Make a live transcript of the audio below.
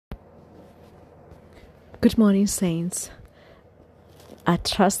Good morning, saints. I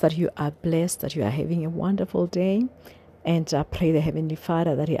trust that you are blessed, that you are having a wonderful day. And I pray the Heavenly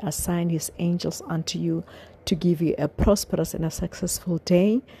Father that He assign His angels unto you to give you a prosperous and a successful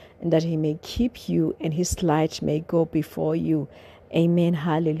day, and that He may keep you and His light may go before you. Amen.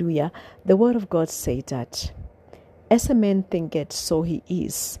 Hallelujah. The Word of God says that as a man thinketh, so he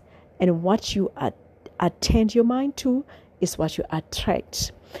is. And what you attend your mind to is what you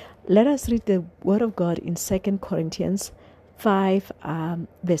attract. Let us read the Word of God in 2 Corinthians 5,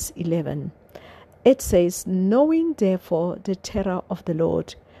 verse 11. It says, knowing therefore the terror of the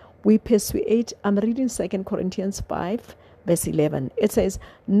Lord, we persuade. I'm reading 2 Corinthians 5, verse 11. It says,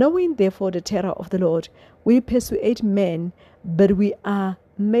 knowing therefore the terror of the Lord, we persuade men, but we are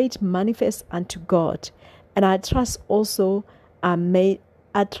made manifest unto God. And I trust also are made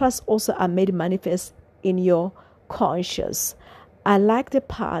manifest in your conscience. I like the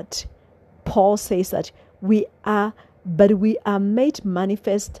part Paul says that we are made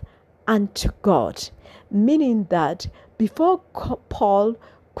manifest unto God, meaning that before Paul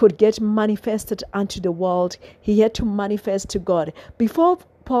could get manifested unto the world, he had to manifest to God. Before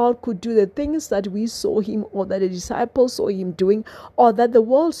Paul could do the things that we saw him, or that the disciples saw him doing, or that the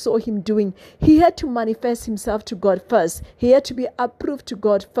world saw him doing, he had to manifest himself to God first. He had to be approved to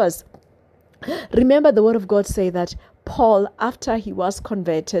God first. Remember, the Word of God say that Paul, after he was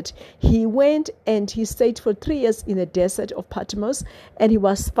converted, he went and he stayed for 3 years in the desert of Patmos, and he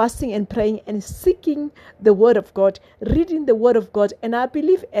was fasting and praying and seeking the Word of God, reading the Word of God. And I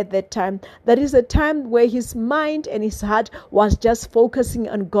believe at that time, that is a time where his mind and his heart was just focusing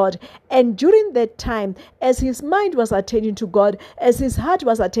on God. And during that time, as his mind was attending to God, as his heart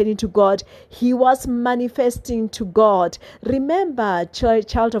was attending to God, he was manifesting to God. Remember,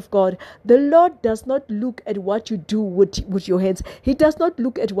 child of God, the Lord does not look at what you do with your hands. He does not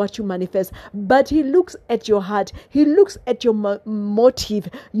look at what you manifest, but He looks at your heart. He looks at your motive,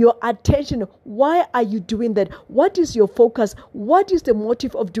 your attention. Why are you doing that? What is your focus? What is the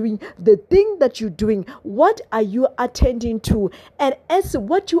motive of doing the thing that you're doing? What are you attending to? And as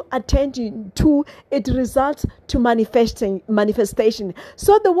what you attending to, it results to manifestation.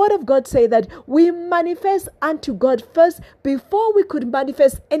 So the Word of God say that we manifest unto God first before we could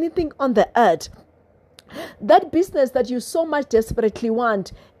manifest anything on the earth. That business that you so much desperately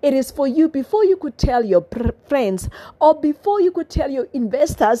want, it is for you before you could tell your friends, or before you could tell your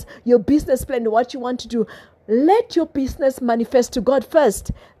investors your business plan, what you want to do. Let your business manifest to God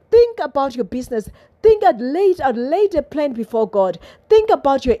first. Think about your business. Think lay a plan before God. Think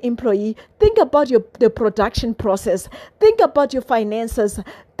about your employee. Think about the production process. Think about your finances.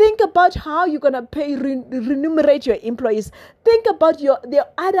 Think about how you're gonna pay, remunerate your employees. Think about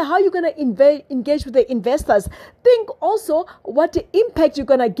how you're gonna engage with the investors. Think also what the impact you're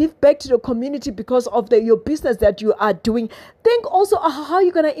gonna give back to the community because of your business that you are doing. Think also how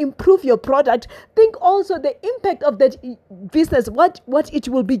you're gonna improve your product. Think also the impact of that business, what it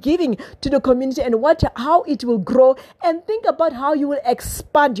will be giving to the community, and how it will grow. And think about how you will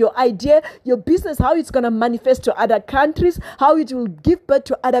expand your idea, your business, how it's gonna manifest to other countries, how it will give birth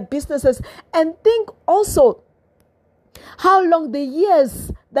to other businesses. And think also how long the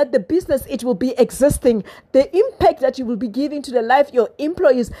years that the business it will be existing, the impact that you will be giving to the life of your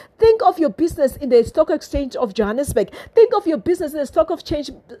employees. Think of your business in the Stock Exchange of Johannesburg. Think of your business in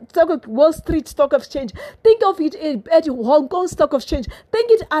the Wall Street Stock Exchange. Think of it at Hong Kong Stock Exchange.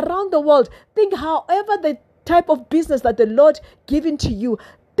 Think it around the world. Think however the type of business that the Lord given to you.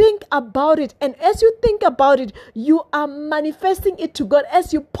 Think about it, and as you think about it, you are manifesting it to God.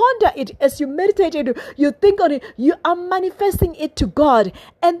 As you ponder it, as you meditate it, you think on it, you are manifesting it to God.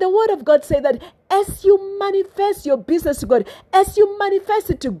 And the Word of God says that as you manifest your business to God, as you manifest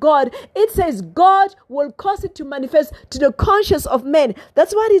it to God, it says God will cause it to manifest to the conscience of men.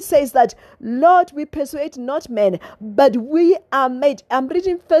 That's what it says, that Lord, we persuade not men, but we are made. I'm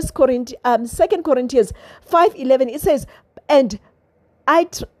reading 2 Corinthians 5:11. It says,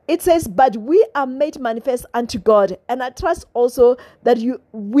 it says, but we are made manifest unto God. And I trust also that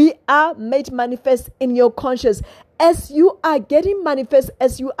we are made manifest in your conscience. As you are getting manifest,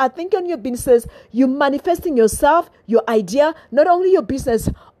 as you are thinking on your business, you're manifesting yourself, your idea, not only your business,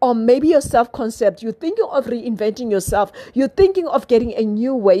 or maybe your self-concept. You're thinking of reinventing yourself. You're thinking of getting a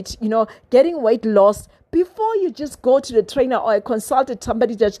new weight, getting weight loss. Before you just go to the trainer or a consultant,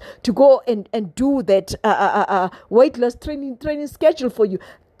 somebody just to go and do that weight loss training schedule for you.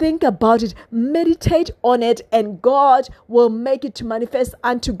 Think about it, meditate on it, and God will make it to manifest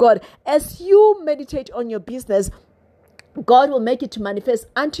unto God. As you meditate on your business, God will make it to manifest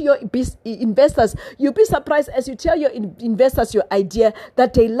unto your investors. You'll be surprised as you tell your investors your idea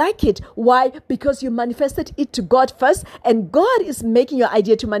that they like it. Why? Because you manifested it to God first, and God is making your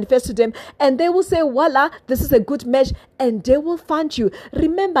idea to manifest to them, and they will say, voila, this is a good match, and they will fund you.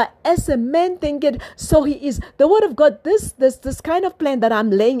 Remember, as a man thinketh, so he is. The word of God, this kind of plan that I'm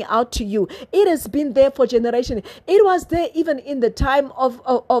laying out to you, it has been there for generations. It was there even in the time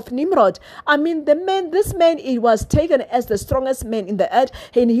of Nimrod. I mean, this man, it was taken as the strongest man in the earth,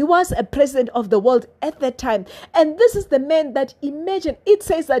 and he was a president of the world at that time. And this is the man that imagined. It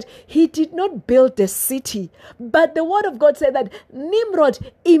says that he did not build the city, but the word of God said that Nimrod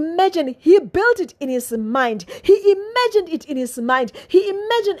imagined, he built it in his mind. He imagined it in his mind. He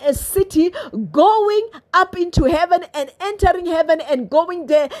imagined a city going up into heaven and entering heaven and going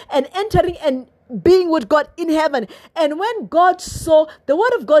there and entering and being with God in heaven. And when God saw, the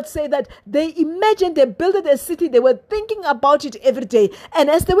word of God say that they imagined, they built a city, they were thinking about it every day. And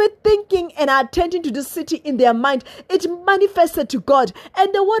as they were thinking and attending to the city in their mind, it manifested to God.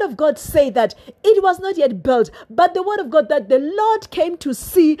 And the word of God say that it was not yet built, but the word of God that the Lord came to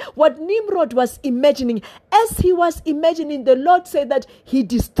see what Nimrod was imagining. As he was imagining, the Lord said that he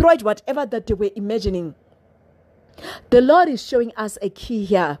destroyed whatever that they were imagining. The Lord is showing us a key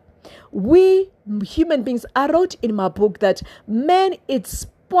here. We human beings, I wrote in my book that man, it's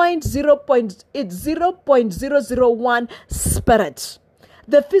 0.001 spirit.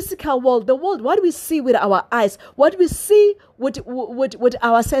 The physical world, the world, what we see with our eyes, what we see with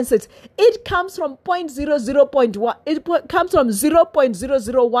our senses, it comes from 0.1. It comes from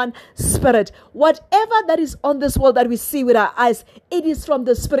 0.001 spirit. Whatever that is on this world that we see with our eyes, it is from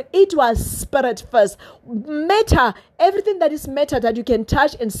the spirit. It was spirit first. Matter, everything that is matter that you can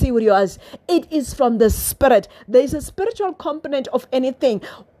touch and see with your eyes, it is from the spirit. There is a spiritual component of anything.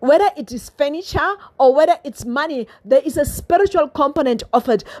 Whether it is furniture or whether it's money, there is a spiritual component of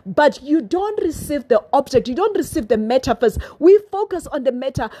it. But you don't receive the object. You don't receive the matter first. We focus on the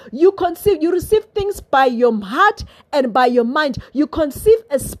matter. You receive things by your heart and by your mind. You conceive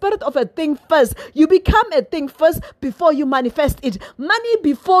a spirit of a thing first. You become a thing first before you manifest it. Money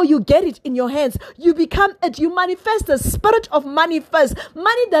before you get it in your hands. You become it. You manifest the spirit of money first.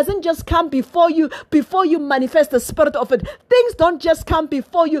 Money doesn't just come before you manifest the spirit of it. Things don't just come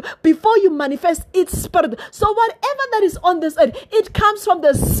before you manifest its spirit. So whatever that is on this earth, it comes from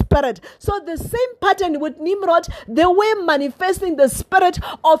the spirit. So the same pattern with Nimrod, they were manifesting the spirit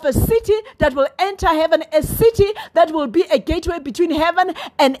of a city that will enter heaven, a city that will be a gateway between heaven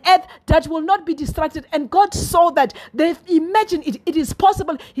and earth that will not be distracted. And God saw that. They imagined it is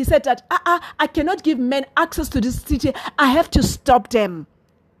possible. He said that, I cannot give men access to this city. I have to stop them.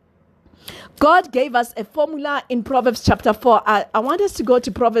 God gave us a formula in Proverbs chapter 4. I want us to go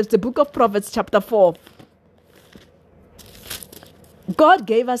to Proverbs, the book of Proverbs chapter 4. God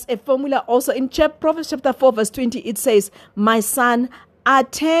gave us a formula also in Proverbs chapter 4 verse 20. It says, my son,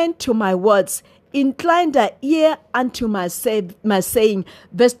 attend to my words. Incline thy ear unto my saying.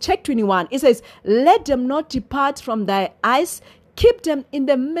 Verse 21. It says, let them not depart from thy eyes. Keep them in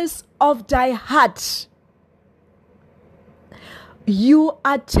the midst of thy heart. You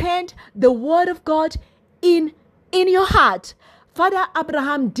attend the word of God in your heart. Father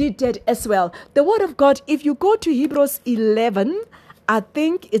Abraham did that as well. The word of God, if you go to Hebrews 11, I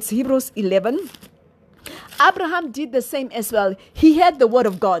think it's Hebrews 11, Abraham did the same as well. He had the word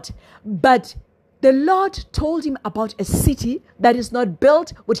of God, but the Lord told him about a city that is not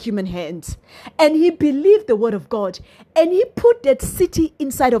built with human hands. And he believed the word of God, and he put that city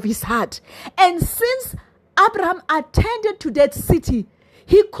inside of his heart. And since Abraham attended to that city,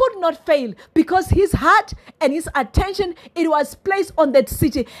 he could not fail because his heart and his attention, it was placed on that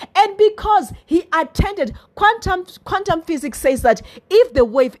city. And because he attended, quantum physics says that if the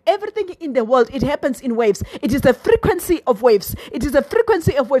wave, everything in the world, it happens in waves. It is the frequency of waves. It is the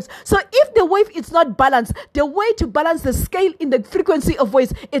frequency of waves. So if the wave is not balanced, the way to balance the scale in the frequency of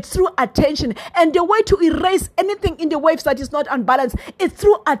waves, it's through attention. And the way to erase anything in the waves that is not unbalanced, it's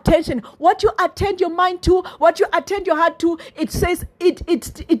through attention. What you attend your mind to, what you attend your heart to, it says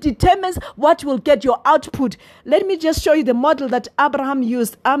it determines what will get your output. Let me just show you the model that Abraham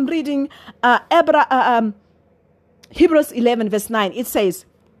used. I'm reading Hebrews 11 verse 9. It says,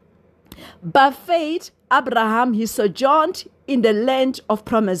 by faith Abraham, he sojourned in the land of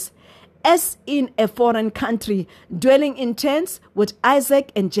promise, as in a foreign country, dwelling in tents with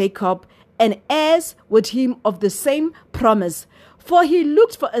Isaac and Jacob, and heirs with him of the same promise. For he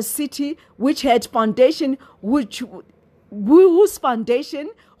looked for a city which had foundation, whose foundation,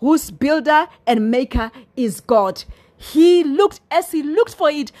 whose builder and maker is God. he looked for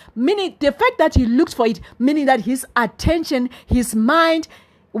it, meaning the fact that he looked for it, meaning that his attention, his mind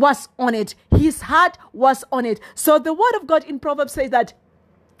was on it, his heart was on it. So the word of God in Proverbs says that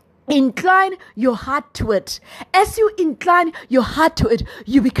incline your heart to it. As you incline your heart to it,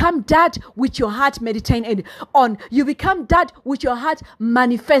 you become that which your heart meditates on. You become that which your heart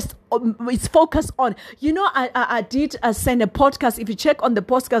manifests, is focused on. You know, I did send a podcast. If you check on the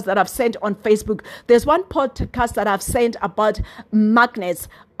podcast that I've sent on Facebook, there's one podcast that I've sent about magnets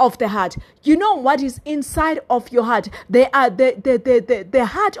of the heart. You know what is inside of your heart? They are the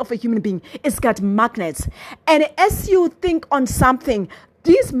heart of a human being. It's got magnets. And as you think on something,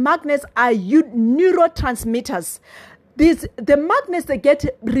 these magnets are neurotransmitters. The magnets that get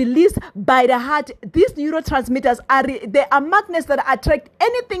released by the heart, these neurotransmitters they are magnets that attract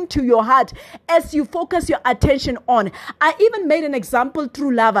anything to your heart as you focus your attention on. I even made an example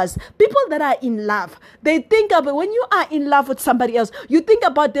through lovers. People that are in love, they think about, when you are in love with somebody else, you think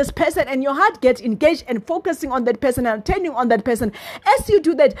about this person and your heart gets engaged and focusing on that person and attending on that person. As you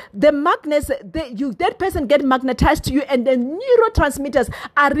do that, the magnets, that person get magnetized to you and the neurotransmitters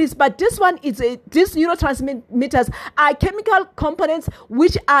are released. But this one is, these neurotransmitters are chemical components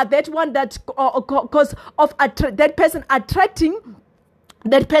which are that one that cause of that person attracting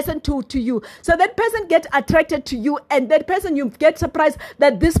that person to you. So that person gets attracted to you, and that person, you get surprised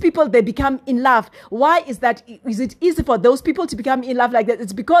that these people, they become in love. Why is that? Is it easy for those people to become in love like that?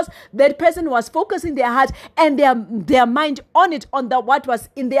 It's because that person was focusing their heart and their mind on it, on what was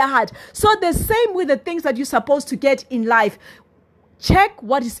in their heart. So the same with the things that you're supposed to get in life. Check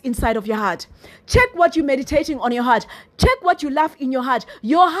what is inside of your heart. Check what you're meditating on your heart. Check what you love in your heart.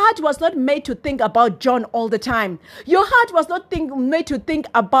 Your heart was not made to think about John all the time. Your heart was not made to think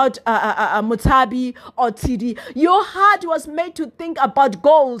about Mutabi or TD. Your heart was made to think about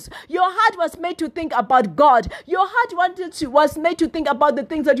goals. Your heart was made to think about God. Your heart was made to think about the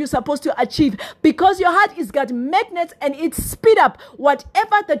things that you're supposed to achieve, because your heart is got magnets and it speed up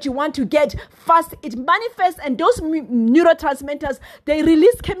whatever that you want to get fast. It manifests, and those neurotransmitters, they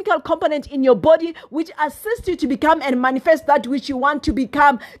release chemical components in your body which assist you to become and manifest that which you want to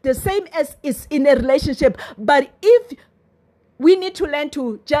become, the same as is in a relationship. But if we need to learn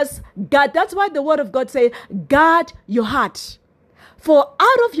to just guard, that's why the word of God says, guard your heart. For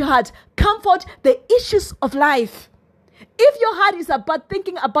out of your heart comfort the issues of life. If your heart is about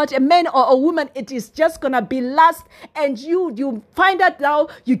thinking about a man or a woman, it is just going to be lust, and you find out now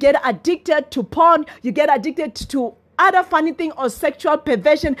you get addicted to porn, you get addicted to other funny thing or sexual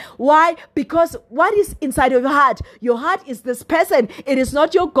perversion. Why? Because what is inside of your heart? Your heart is this person. It is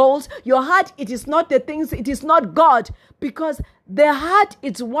not your goals. Your heart, it is not the things. It is not God. Because the heart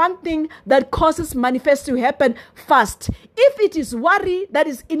is one thing that causes manifest to happen fast. If it is worry that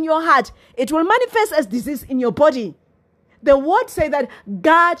is in your heart, it will manifest as disease in your body. The word say that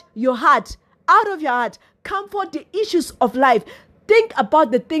guard your heart. Out of your heart comfort the issues of life. Think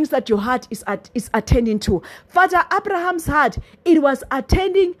about the things that your heart is attending to. Father Abraham's heart, it was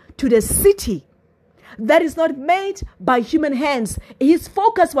attending to the city that is not made by human hands. His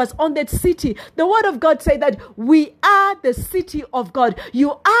focus was on that city. The word of God says that we are the city of God.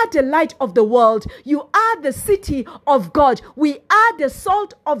 You are the light of the world. You are the city of God. We are the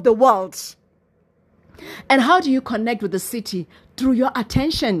salt of the world. And how do you connect with the city? Through your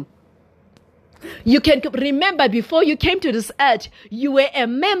attention. You can remember, before you came to this earth, you were a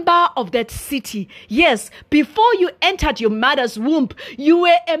member of that city. Yes, before you entered your mother's womb, you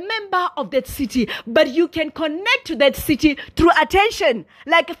were a member of that city. But you can connect to that city through attention,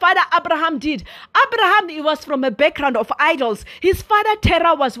 like Father Abraham did. Abraham, he was from a background of idols. His father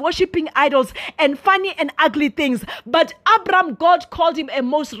Terah was worshipping idols and funny and ugly things. But Abraham, God called him a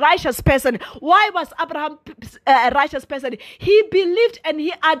most righteous person. Why was Abraham a righteous person? He believed and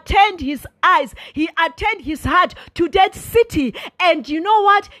he attended his eyes. He attended his heart to that city. And you know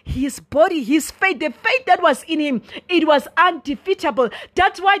what? His body, his faith, the faith that was in him, it was undefeatable.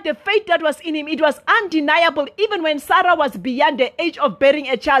 That's why the faith that was in him, it was undeniable. Even when Sarah was beyond the age of bearing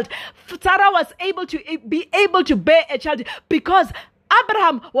a child, Sarah was able to bear a child, because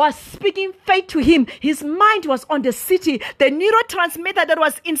Abraham was speaking faith to him. His mind was on the city. The neurotransmitter that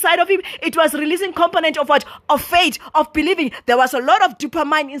was inside of him, it was releasing component of what? Of faith, of believing. There was a lot of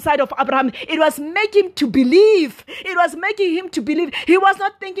dopamine inside of Abraham. It was making him to believe. It was making him to believe. He was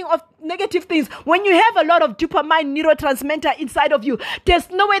not thinking of negative things. When you have a lot of dopamine neurotransmitter inside of you, there's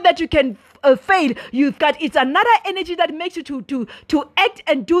no way that you can fail. It's another energy that makes you to act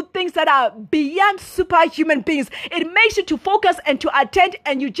and do things that are beyond superhuman beings. It makes you to focus and to attend,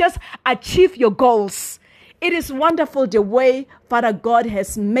 and you just achieve your goals. It is wonderful the way Father God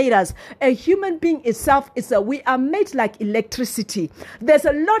has made us. A human being itself we are made like electricity. There's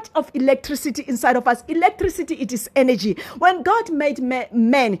a lot of electricity inside of us. Electricity, it is energy. When God made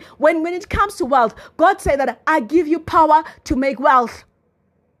men, when it comes to wealth, God said that I give you power to make wealth.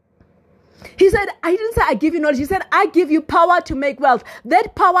 He said, I didn't say I give you knowledge. He said, I give you power to make wealth.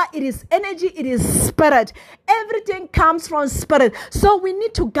 That power, it is energy, it is spirit. Everything comes from spirit. So we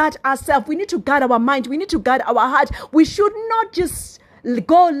need to guard ourselves. We need to guard our mind. We need to guard our heart. We should not just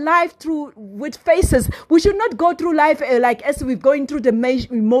go life through with faces. We should not go through life like as we're going through the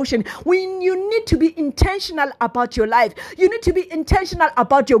emotion. You need to be intentional about your life. You need to be intentional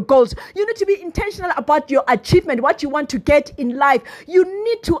about your goals. You need to be intentional about your achievement, what you want to get in life. You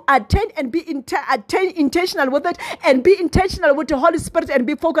need to attend and be intentional with it, and be intentional with the Holy Spirit, and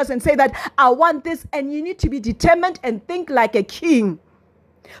be focused and say that I want this. And you need to be determined and think like a king.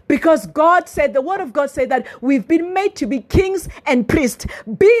 Because God said, the word of God said that we've been made to be kings and priests.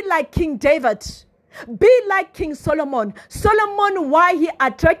 Be like King David. Be like King Solomon. Solomon, why he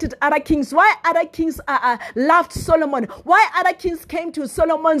attracted other kings, why other kings loved Solomon, why other kings came to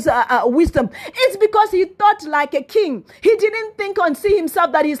Solomon's wisdom. It's because he thought like a king. He didn't think and see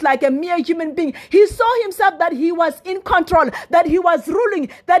himself that he's like a mere human being. He saw himself that he was in control, that he was ruling,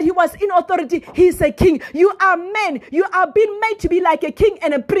 that he was in authority. He's a king. You are men. You are being made to be like a king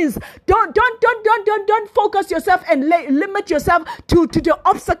and a prince. Don't focus yourself and limit yourself to the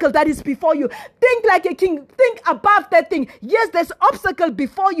obstacle that is before you. Think like a king. Think above that thing. Yes, there's obstacle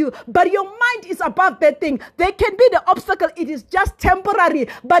before you, but your mind is above that thing. There can be the obstacle. It is just temporary.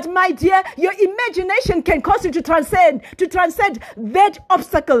 But my dear, your imagination can cause you to transcend that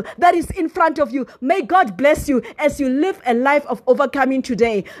obstacle that is in front of you. May God bless you as you live a life of overcoming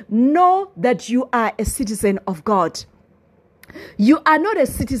today. Know that you are a citizen of God. You are not a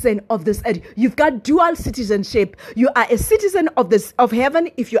citizen of this earth. You've got dual citizenship. You are a citizen of heaven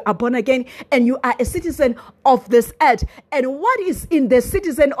if you are born again, and you are a citizen of this earth. And what is in the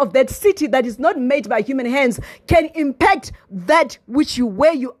citizen of that city that is not made by human hands can impact that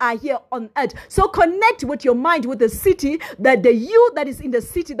where you are here on earth. So connect with your mind with the city, that the you that is in the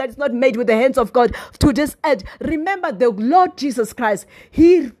city that is not made with the hands of God to this earth. Remember the Lord Jesus Christ.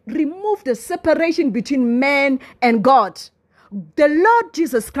 He removed the separation between man and God. The Lord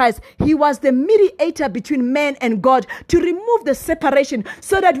Jesus Christ, he was the mediator between man and God to remove the separation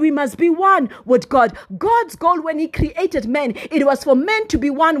so that we must be one with God. God's goal when he created man, it was for man to be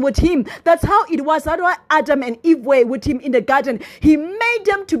one with him. That's how it was. How Adam and Eve were with him in the garden. He made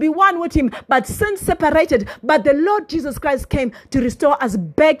them to be one with him, but sin separated. But the Lord Jesus Christ came to restore us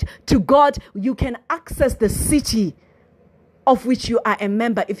back to God. You can access the city of which you are a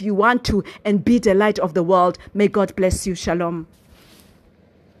member if you want to, and be the light of the world. May God bless you. Shalom.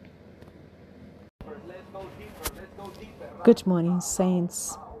 Good morning,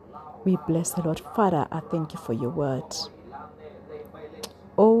 saints. We bless the Lord. Father, I thank you for your word.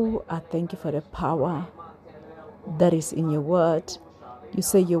 Oh, I thank you for the power that is in your word. You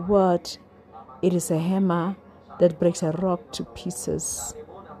say your word, it is a hammer that breaks a rock to pieces.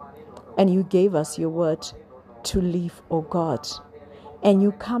 And you gave us your word to live, oh God. And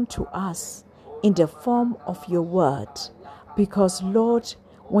you come to us in the form of your word. Because, Lord,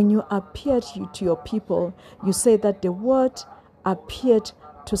 when you appeared to your people, you say that the word appeared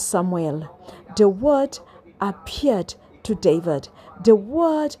to Samuel. The word appeared to David. The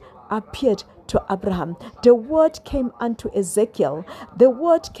word appeared to Abraham. The word came unto Ezekiel. The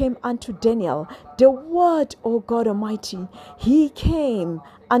word came unto Daniel. The word, oh God Almighty, he came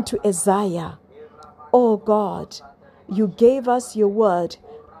unto Isaiah. Oh God, you gave us your word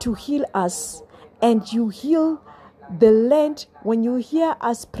to heal us, and you heal the land. When you hear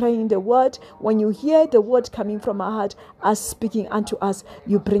us praying the word, when you hear the word coming from our heart, us speaking unto us,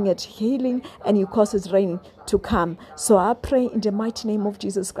 you bring it healing and you cause it rain to come. So I pray in the mighty name of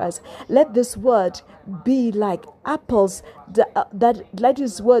Jesus Christ, let this word be like apples, let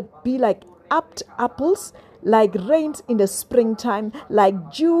this word be like apt apples, like rains in the springtime, like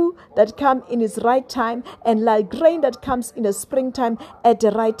dew that comes in its right time, and like rain that comes in the springtime at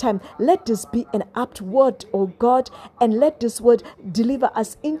the right time. Let this be an apt word, oh God, and let this word deliver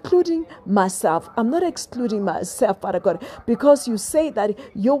us, including myself. I'm not excluding myself, Father God, because you say that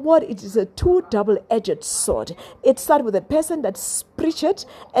your word, it is a two double-edged sword. It starts with a person that preach it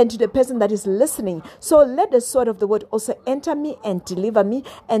and to the person that is listening. So let the sword of the word also enter me and deliver me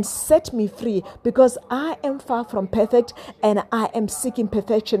and set me free, because I am far from perfect and I am seeking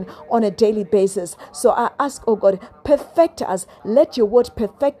perfection on a daily basis. So I ask, oh God, perfect us. Let your word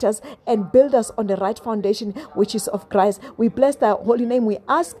perfect us and build us on the right foundation, which is of Christ. We bless thy holy name. We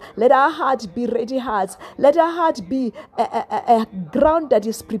ask, let our heart be ready hearts. Let our heart be a ground that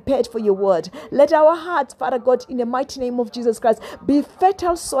is prepared for your word. Let our hearts, Father God, in the mighty name of Jesus Christ, be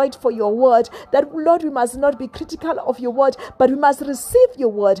fertile soil for your word. That, Lord, we must not be critical of your word, but we must receive your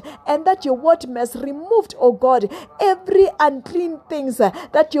word, and that your word must remove, oh God, every unclean things,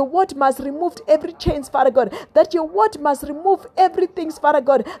 that your word must remove every chains, Father God, that your word must remove everything, Father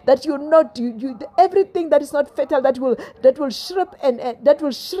God, that you not you everything that is not fertile, that will shrink and that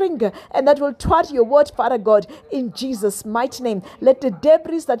will shrink and that will thwart your word, Father God, in Jesus' mighty name. Let the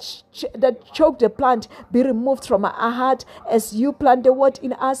debris that choke the plant be removed from our heart as you plant the word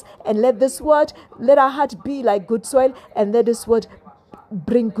in us, and let our heart be like good soil, and let this word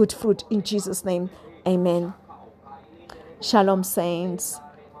bring good fruit in Jesus' name. Amen. Shalom, saints.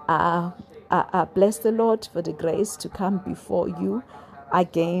 I bless the Lord for the grace to come before you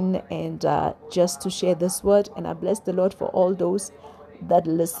again and just to share this word. And I bless the Lord for all those that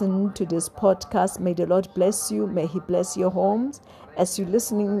listen to this podcast. May the Lord bless you. May He bless your homes. As you're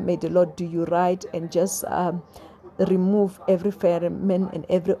listening, may the Lord do you right and just remove every firmament and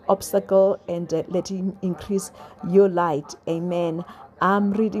every obstacle, and let Him increase your light. Amen.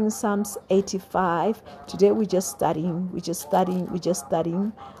 I'm reading Psalms 85. Today we're just studying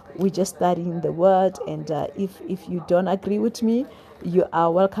the word. And if you don't agree with me, you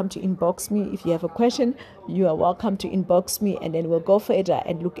are welcome to inbox me. If you have a question, you are welcome to inbox me, and then we'll go further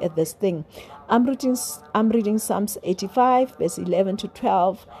and look at this thing. I'm reading Psalms 85, verse 11 to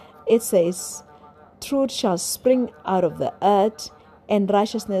 12. It says, "Truth shall spring out of the earth, and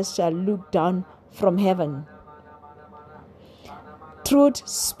righteousness shall look down from heaven." Truth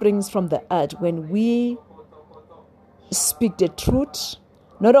springs from the earth. When we speak the truth,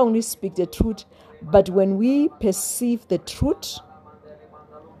 not only speak the truth, but when we perceive the truth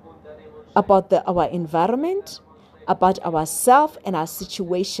about our environment, about ourselves and our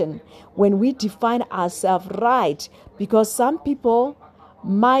situation, when we define ourselves right, because some people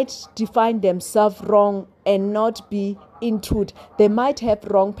might define themselves wrong and not be in truth. They might have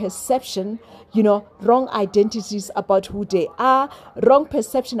wrong perception, wrong identities about who they are, wrong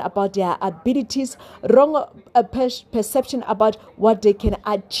perception about their abilities, wrong perception about what they can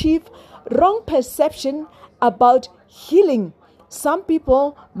achieve, wrong perception about healing. Some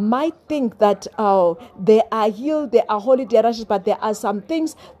people might think that they are healed, they are holy, they are righteous, but there are some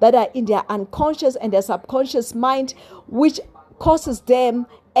things that are in their unconscious and their subconscious mind which causes them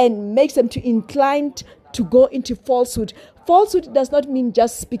and makes them to inclined to go into falsehood. Falsehood does not mean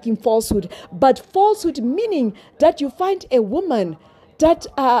just speaking falsehood, but falsehood meaning that you find a woman that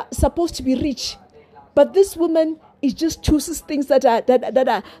are supposed to be rich, but this woman it just chooses things that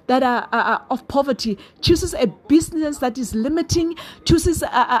are of poverty, chooses a business that is limiting, chooses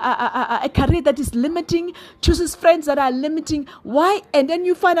a career that is limiting, chooses friends that are limiting. Why? And then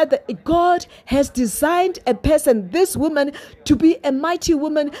you find out that God has designed a person, this woman, to be a mighty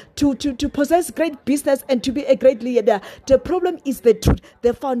woman, to possess great business and to be a great leader. The problem is the truth,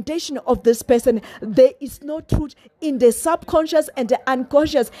 the foundation of this person. There is no truth in the subconscious and the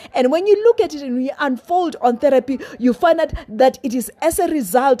unconscious. And when you look at it and you unfold on therapy, you find out that it is as a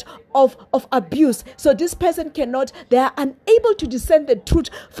result of abuse. So this person they are unable to discern the truth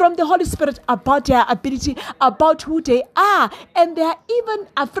from the Holy Spirit about their ability, about who they are. And they are even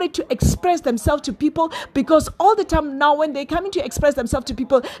afraid to express themselves to people, because all the time now when they're coming to express themselves to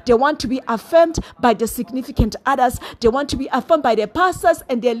people, they want to be affirmed by the significant others. They want to be affirmed by their pastors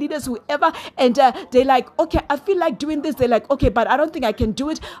and their leaders, whoever. And they're like, okay, I feel like doing this. They're like, okay, but I don't think I can do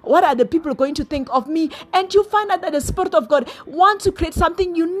it. What are the people going to think of me? And you find out that the Spirit of God wants to create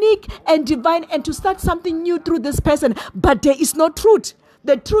something unique and divine and to start something new through this person. But there is no truth.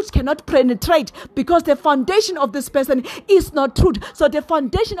 The truth cannot penetrate because the foundation of this person is not truth. So the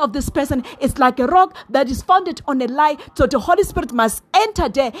foundation of this person is like a rock that is founded on a lie. So the Holy Spirit must enter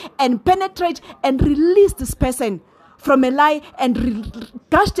there and penetrate and release this person from a lie and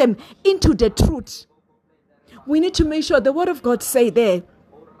gush them into the truth. We need to make sure the Word of God say there,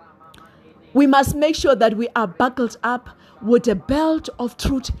 we must make sure that we are buckled up with a belt of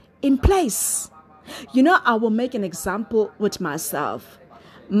truth in place. I will make an example with myself.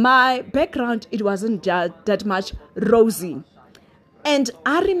 My background, it wasn't that much rosy. And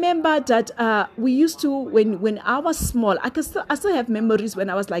I remember that we used to, when I was small, I still have memories when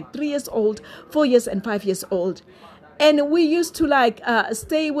I was like 3 years old, 4 years and 5 years old. And we used to like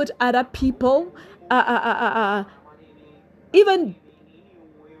stay with other people. Even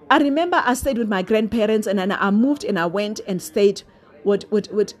I remember I stayed with my grandparents, and then I moved and I went and stayed with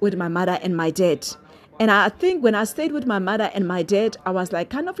my mother and my dad. And I think when I stayed with my mother and my dad, I was like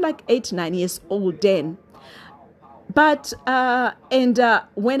kind of like 8, 9 years old then. But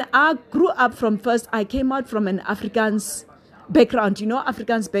when I grew up from first, I came out from an Afrikaans background,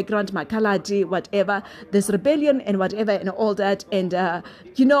 Afrikaans background, Makaladi, whatever. There's rebellion and whatever and all that. And,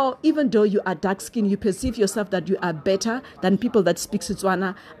 even though you are dark skinned, you perceive yourself that you are better than people that speak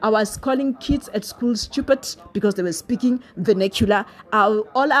Setswana. I was calling kids at school stupid because they were speaking vernacular.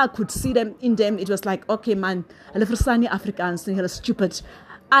 All I could see in them, it was like, okay, man, Afrikaans, they're stupid.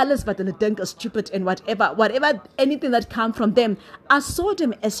 Alles wat hulle dink is stupid and whatever, anything that came from them, I saw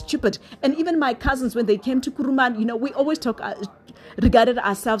them as stupid. And even my cousins, when they came to Kuruman, we always regarded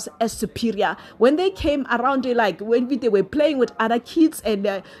ourselves as superior. When they came around, they were playing with other kids, and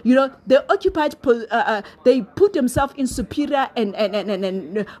they occupied, they put themselves in superior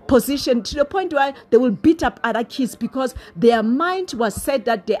and position to the point where they will beat up other kids because their mind was set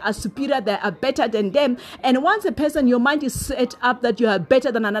that they are superior, they are better than them. And once your mind is set up that you are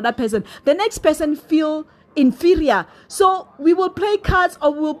better than another person, the next person feel inferior. So we will play cards,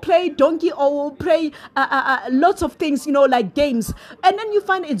 or we'll play donkey, or we'll play lots of things, like games. And then you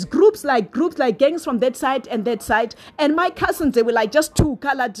find it's groups like gangs from that side and that side. And my cousins, they were like just two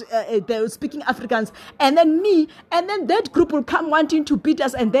colored, they were speaking Afrikaans. And then me, and then that group will come wanting to beat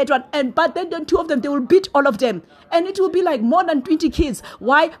us, and that one. But then the two of them, they will beat all of them. And it will be like more than 20 kids.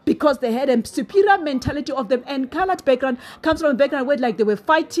 Why? Because they had a superior mentality of them. And colored background comes from a background where like they were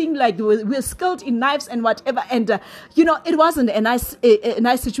fighting, like we were skilled in knives and whatever. And it wasn't a nice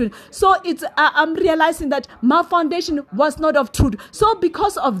situation. So I'm realizing that my foundation was not of truth. So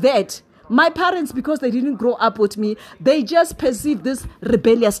because of that, my parents, because they didn't grow up with me, they just perceived this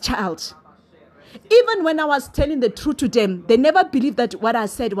rebellious child. Even when I was telling the truth to them, they never believed that what I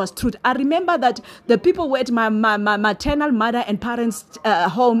said was truth. I remember that the people were at my maternal mother and parents'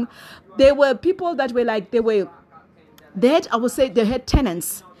 home. They were people that were like, they had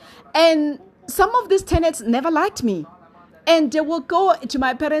tenants. And some of these tenants never liked me. And they will go to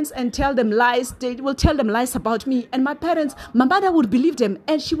my parents and tell them lies. They will tell them lies about me. And my mother would believe them.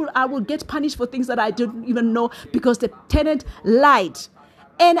 And I would get punished for things that I didn't even know because the tenant lied.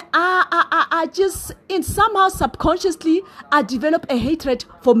 And I just, somehow subconsciously, I developed a hatred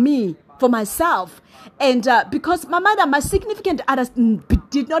for myself. And because my significant others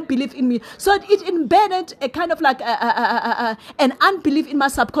did not believe in me. So it embedded a kind of like an unbelief in my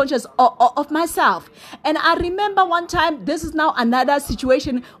subconscious of myself. And I remember one time, this is now another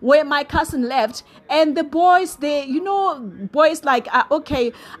situation where my cousin left, and the boys, boys like,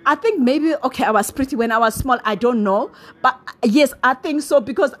 okay, I think maybe, okay, I was pretty when I was small, I don't know. But yes, I think so,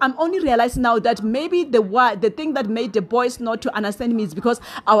 because I'm only realizing now that maybe the thing that made the boys not to understand me is because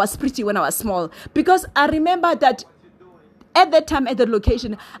I was pretty when I was small. Because I remember that at that time, at the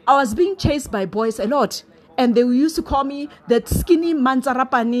location, I was being chased by boys a lot. And they used to call me that skinny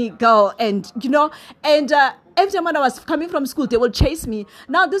Manzarapani girl. And, every time when I was coming from school, they would chase me.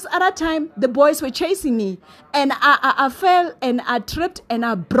 Now, this other time, the boys were chasing me. And I fell and I tripped and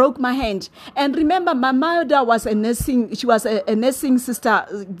I broke my hand. And remember, my mother was she was a nursing sister.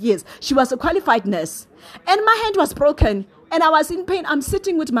 Yes, she was a qualified nurse. And my hand was broken. And I was in pain. I'm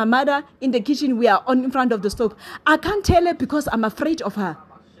sitting with my mother in the kitchen. We are in front of the stove. I can't tell her because I'm afraid of her.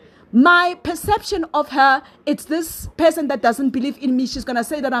 My perception of her, it's this person that doesn't believe in me. She's going to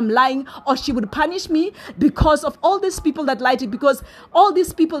say that I'm lying, or she would punish me because of all these people that lied to me. Because all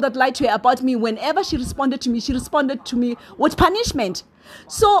these people that lied to her about me, whenever she responded to me with punishment.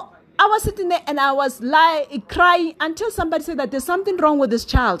 So I was sitting there and I was crying until somebody said that there's something wrong with this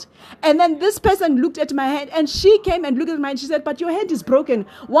child. And then this person looked at my hand, and she came and looked at my hand. She said, but your hand is broken.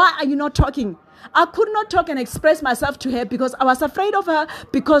 Why are you not talking? I could not talk and express myself to her because I was afraid of her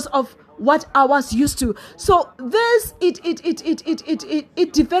because of what I was used to. So this,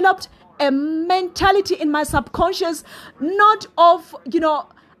 it developed a mentality in my subconscious, not of,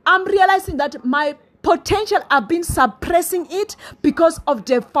 I'm realizing that my potential, I've been suppressing it because of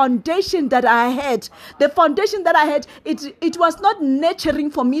the foundation that I had. The foundation that I had, it was not nurturing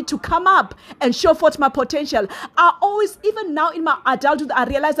for me to come up and show forth my potential. I always, even now in my adulthood, I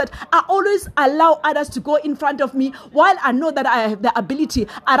realize that I always allow others to go in front of me while I know that I have the ability.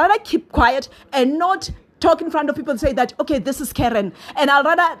 I rather keep quiet and not talk in front of people and say that, okay, this is Karen. And I'll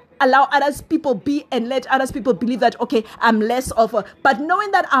rather allow others people be and let others people believe that, okay, I'm less of a, but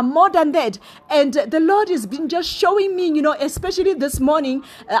knowing that I'm more than that. And the Lord has been just showing me, especially this morning,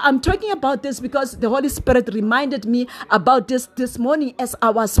 I'm talking about this because the Holy Spirit reminded me about this morning as I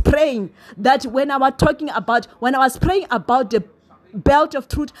was praying, that when I was praying about the belt of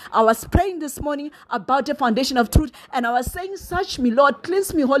truth, I was praying this morning about the foundation of truth, and I was saying, search me, Lord,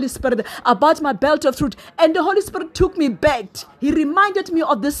 cleanse me, Holy Spirit, about my belt of truth. And the Holy Spirit took me back. He reminded me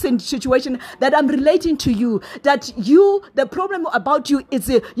of this situation that I'm relating to you, that the problem about you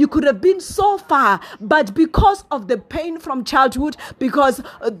is you could have been so far, but because of the pain from childhood, because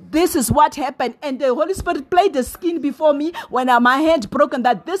this is what happened, and the Holy Spirit played the skin before me when my hand broken,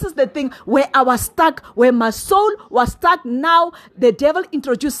 that this is the thing where I was stuck, where my soul was stuck. Now the devil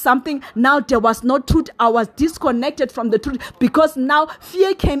introduced something. Now there was no truth. I was disconnected from the truth because now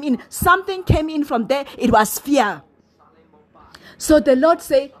fear came in. Something came in from there. It was fear. So the Lord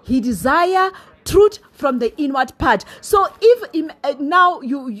said he desire truth from the inward part. So if now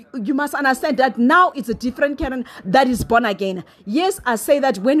you must understand that now it's a different Karen that is born again. Yes, I say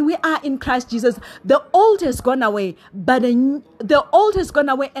that when we are in Christ Jesus, the old has gone away, but the old has gone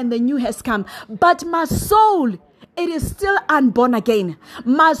away and the new has come. But my soul, it is still unborn again.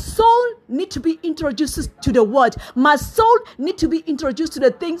 My soul need to be introduced to the word. My soul need to be introduced to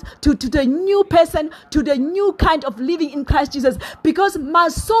the things, to the new person, to the new kind of living in Christ Jesus. Because my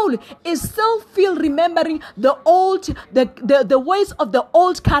soul is still remembering the old, the ways of the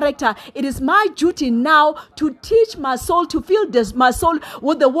old character. It is my duty now to teach my soul, to fill my soul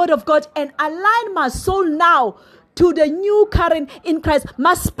with the word of God and align my soul now to the new current in Christ.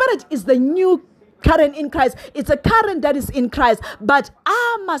 My spirit is the new current in Christ. It's a current that is in Christ, but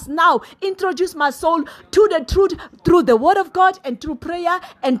I must now introduce my soul to the truth through the word of God and through prayer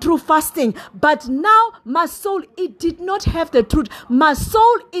and through fasting. But now my soul, it did not have the truth. My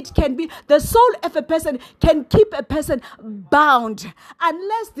soul, it can be the soul of a person can keep a person bound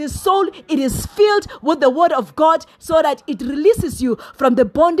unless the soul, it is filled with the word of God so that it releases you from the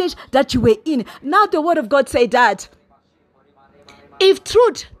bondage that you were in. Now the word of God say that if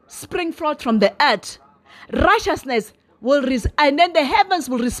truth spring forth from the earth, righteousness will and then the heavens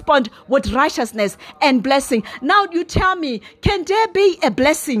will respond with righteousness and blessing. Now you tell me, can there be a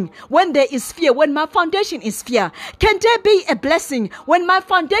blessing when there is fear, when my foundation is fear? Can there be a blessing when my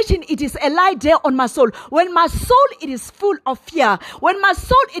foundation, it is a lie there on my soul? When my soul, it is full of fear. When my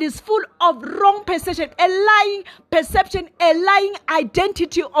soul, it is full of wrong perception, a lying perception, a lying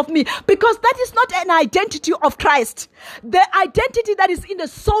identity of me. Because that is not an identity of Christ. The identity that is in the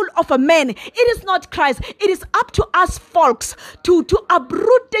soul of a man, it is not Christ. It is up to us folks to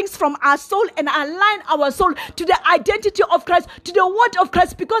uproot things from our soul and align our soul to the identity of Christ, to the word of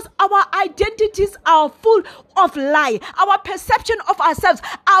Christ, because our identities are full of lie. Our perception of ourselves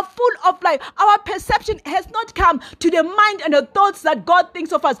are full of lie. Our perception has not come to the mind and the thoughts that God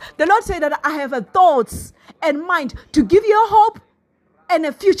thinks of us. The Lord said that I have a thoughts and mind to give you a hope and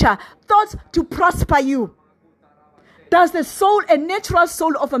a future, thoughts to prosper you. Does the soul, a natural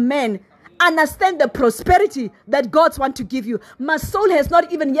soul of a man, understand the prosperity that God wants to give you? My soul has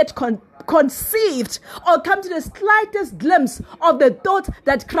not even yet conceived or come to the slightest glimpse of the thought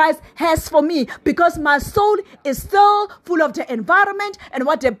that Christ has for me, because my soul is still full of the environment and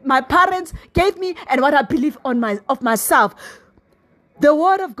what my parents gave me and what I believe of myself. The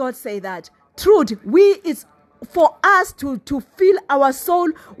word of God say that truth, it's for us to fill our soul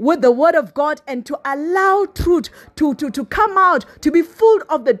with the word of God and to allow truth to come out, to be full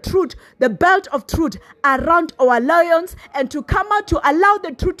of the truth, the belt of truth around our lions, and to come out, to allow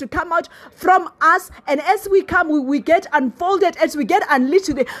the truth to come out from us. And as we come, we get unfolded, as we get unleashed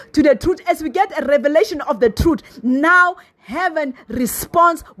to the truth, as we get a revelation of the truth. Now heaven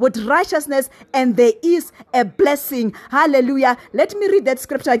responds with righteousness and there is a blessing. Hallelujah. Let me read that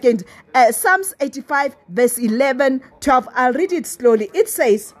scripture again. Psalms 85 verse 11, 12. I'll read it slowly. It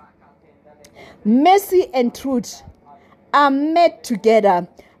says, mercy and truth are met together.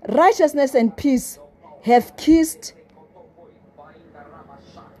 Righteousness and peace have kissed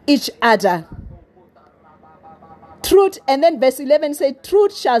each other. Truth, and then verse 11 says,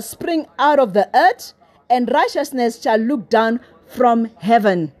 truth shall spring out of the earth, and righteousness shall look down from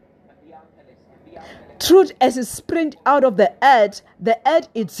heaven. Truth as it springs out of the earth,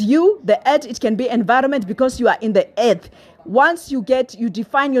 it's you. The earth, it can be environment because you are in the earth. Once you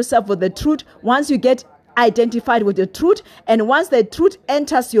define yourself with the truth, once you get identified with the truth, and once the truth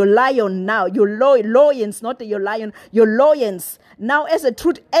enters your lion now, your loins, not your lion, your loins. Now as the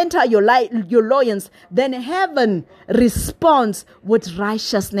truth enter your loins, then heaven responds with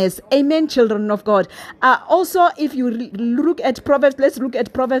righteousness. Amen, children of God. Also, if you look at Proverbs, let's look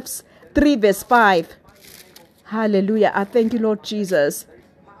at Proverbs 3 verse 5. Hallelujah. I thank you, Lord Jesus.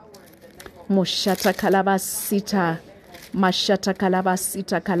 Moshata kalabasita. Mashata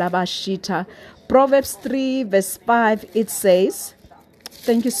kalabasita kalabashita. Proverbs 3 verse 5, it says,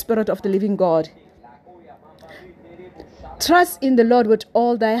 thank you, Spirit of the living God. Trust in the Lord with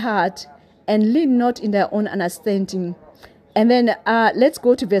all thy heart and lean not in thy own understanding. And then let's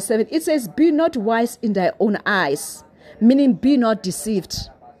go to verse 7. It says, be not wise in thy own eyes, meaning be not deceived.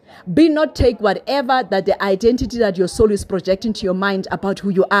 Be not take whatever that the identity that your soul is projecting to your mind about who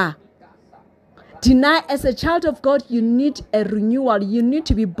you are. Deny, as a child of God, you need a renewal. You need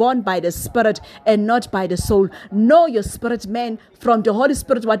to be born by the Spirit and not by the soul. Know your spirit man from the Holy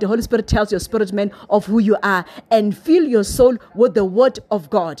Spirit, what the Holy Spirit tells your spirit man of who you are, and fill your soul with the word of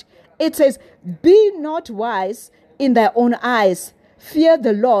God. It says, be not wise in thy own eyes. Fear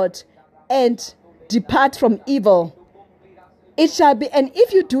the Lord and depart from evil. It shall be, and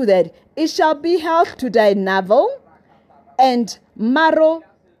if you do that, it shall be health to thy navel and marrow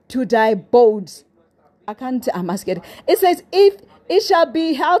to thy bones. I must get it. It says, if it shall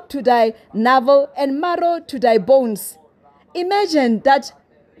be health to thy navel and marrow to thy bones. Imagine that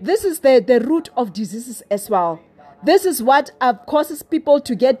this is the root of diseases as well. This is what causes people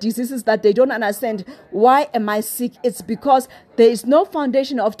to get diseases that they don't understand. Why am I sick? It's because there is no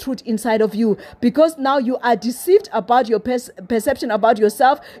foundation of truth inside of you. Because now you are deceived about your perception about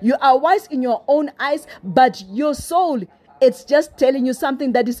yourself. You are wise in your own eyes, but your soul, it's just telling you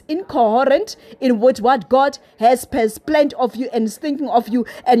something that is incoherent in with what God has planned of you and is thinking of you,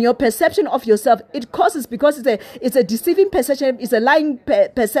 and your perception of yourself. It causes, because it's a deceiving perception, it's a lying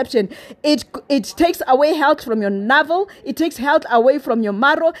perception. It takes away health from your navel. It takes health away from your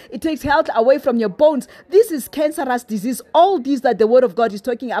marrow. It takes health away from your bones. This is cancerous disease. All these that the Word of God is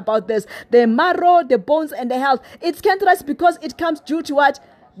talking about, this, the marrow, the bones, and the health. It's cancerous because it comes due to what?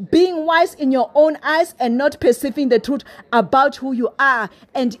 Being wise in your own eyes and not perceiving the truth about who you are.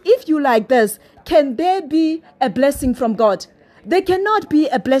 And if you like this, can there be a blessing from God? There cannot be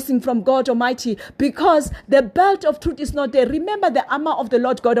a blessing from God Almighty, because the belt of truth is not there. Remember the armor of the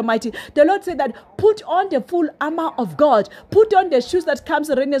Lord God Almighty. The Lord said that put on the full armor of God. Put on the shoes that comes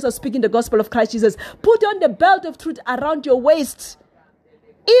the readiness of speaking the gospel of Christ Jesus. Put on the belt of truth around your waist.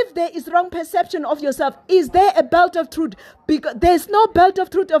 If there is wrong perception of yourself, is there a belt of truth? Because there's no belt of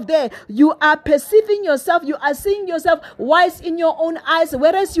truth of there. You are perceiving yourself. You are seeing yourself wise in your own eyes,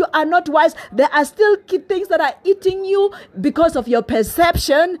 whereas you are not wise. There are still things that are eating you because of your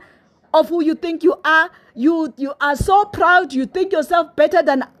perception of who you think you are. You are so proud. You think yourself better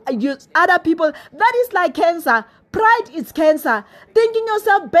than other people. That is like cancer. Pride is cancer. Thinking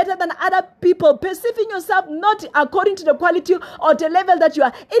yourself better than other people, perceiving yourself not according to the quality or the level that you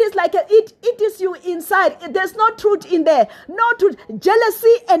are. It is like it is you inside. There's no truth in there. No truth.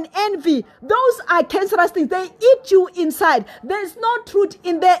 Jealousy and envy, those are cancerous things. They eat you inside. There's no truth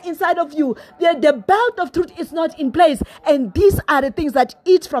in there inside of you. The belt of truth is not in place. And these are the things that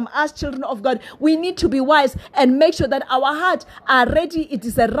eat from us, children of God. We need to be wise and make sure that our hearts are ready. It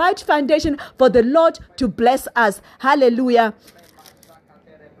is the right foundation for the Lord to bless us. Hallelujah.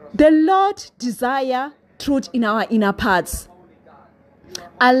 The Lord desires truth in our inner parts.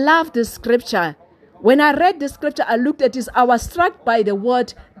 I love this scripture. When I read the scripture, I looked at this. I was struck by the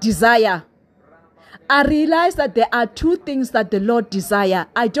word desire. I realized that there are two things that the Lord desires.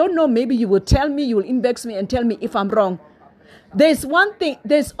 I don't know, maybe you will tell me, you will inbox me and tell me if I'm wrong. There's one thing,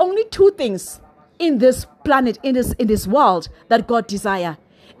 there's only two things in this planet, in this world, that God desires.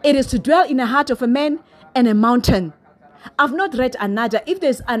 It is to dwell in the heart of a man and a mountain. I've not read another. If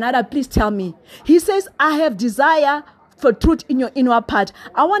there's another, please tell me. He says, I have desire for truth in your inner part.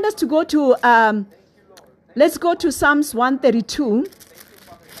 I want us to go to, let's go to Psalms 132.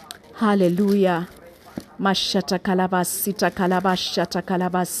 Hallelujah. Mashata kalabasita kalabashata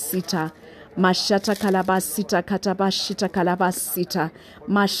kalabasita. Mashata kalabasita katabashita kalabasita.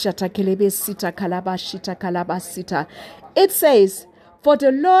 Mashata kelebesita kalabashita kalabasita. It says, for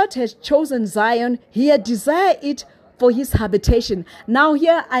the Lord has chosen Zion, he had desired it for his habitation. Now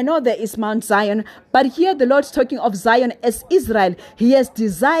here, I know there is Mount Zion, but here the Lord's talking of Zion as Israel. He has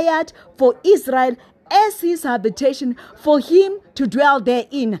desired for Israel as his habitation, for him to dwell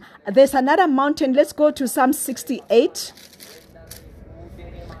therein. There's another mountain. Let's go to Psalm 68.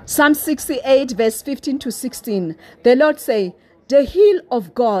 Psalm 68, verse 15 to 16. The Lord say, the hill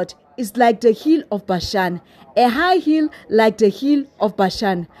of God is like the hill of Bashan, a high hill like the hill of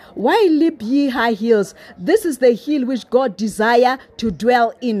Bashan. Why leap ye high hills? This is the hill which God desire to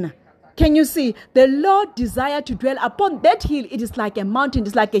dwell in. Can you see? The Lord desire to dwell upon that hill. It is like a mountain,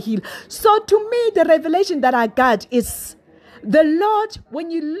 it's like a hill. So to me, the revelation that I got is the Lord,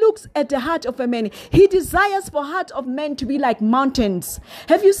 when He looks at the heart of a man, He desires for heart of men to be like mountains.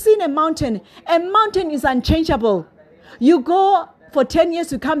 Have you seen a mountain? A mountain is unchangeable. You go for 10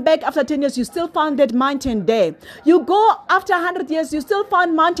 years, you come back after 10 years, you still found that mountain there. You go after 100 years, you still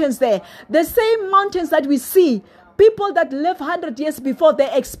found mountains there. The same mountains that we see, people that live 100 years before,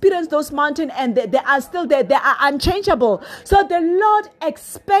 they experience those mountains and they are still there. They are unchangeable. So the Lord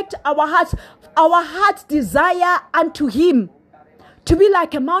expects our heart's desire unto Him to be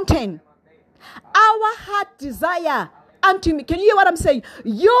like a mountain. Our heart desire unto me. Can you hear what I'm saying?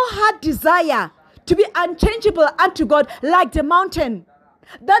 Your heart desire to be unchangeable unto God like the mountain.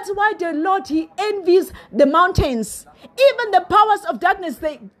 That's why the Lord, He envies the mountains. Even the powers of darkness,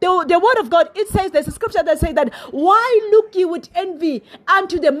 the word of God, it says, there's a scripture that says that, why look ye with envy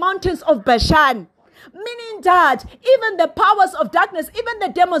unto the mountains of Bashan? Meaning that even the powers of darkness, even the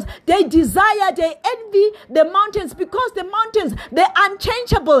demons, they desire, they envy the mountains, because the mountains, they're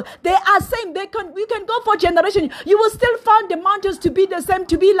unchangeable. They are same. We can go for generation. You will still find the mountains to be the same,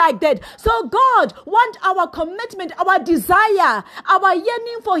 to be like that. So God wants our commitment, our desire, our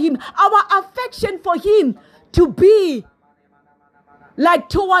yearning for Him, our affection for Him to be like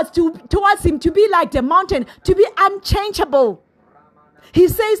towards Him, to be like the mountain, to be unchangeable. He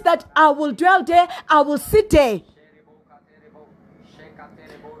says that I will dwell there, I will sit there.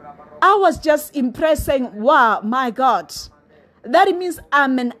 I was just impressed, saying, wow, my God. That means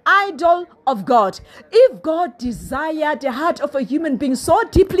I'm an idol of God. If God desired the heart of a human being so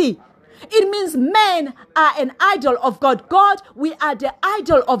deeply, it means men are an idol of God. God, we are the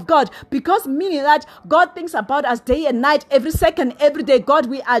idol of God. Because meaning that God thinks about us day and night, every second, every day. God,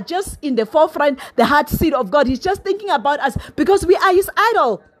 we are just in the forefront, the heart seat of God. He's just thinking about us because we are His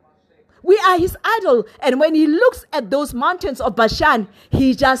idol. We are His idol. And when He looks at those mountains of Bashan,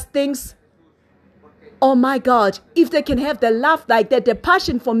 He just thinks, oh my God, if they can have the love like that, the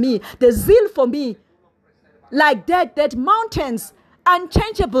passion for me, the zeal for me, like that mountains,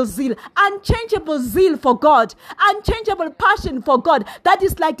 unchangeable zeal for God, unchangeable passion for God. That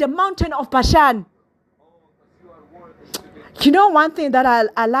is like the mountain of Bashan. You know, one thing that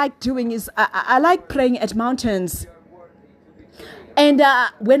I like doing is I like praying at mountains. And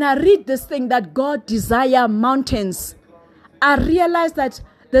when I read this thing that God desire mountains, I realize that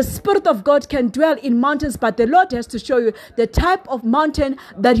the Spirit of God can dwell in mountains, but the Lord has to show you the type of mountain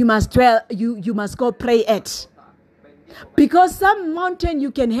that you must dwell, you must go pray at. Because some mountain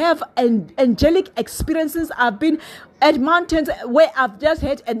you can have angelic experiences. I've been at mountains where I've just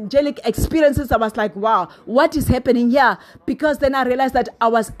had angelic experiences. I was like, wow, what is happening here? Because then I realized that I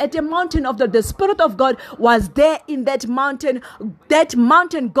was at a mountain of the Spirit of God was there in that mountain. That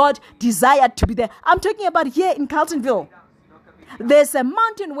mountain God desired to be there. I'm talking about here in Carltonville. There's a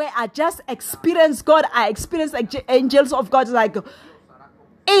mountain where I just experienced God. I experienced angels of God. Like,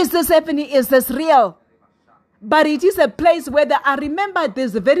 is this happening? Is this real? But it is a place where I remember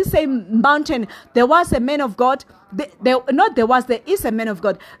there's the very same mountain. There was a man of God. There is a man of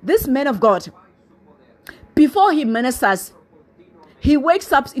God. This man of God, before he ministers, he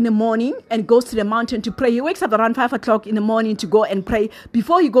wakes up in the morning and goes to the mountain to pray. He wakes up around 5 o'clock in the morning to go and pray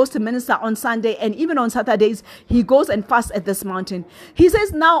before he goes to minister on Sunday. And even on Saturdays, he goes and fasts at this mountain. He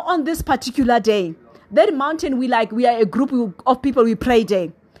says now on this particular day, that mountain we are a group of people, we pray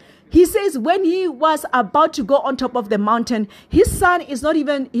there. He says when he was about to go on top of the mountain, his son is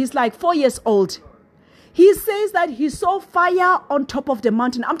he's like 4 years old. He says that he saw fire on top of the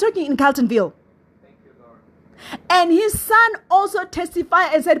mountain. I'm talking in Carltonville. And his son also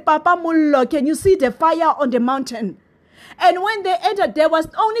testified and said, Papa Mullo, can you see the fire on the mountain? And when they entered, there was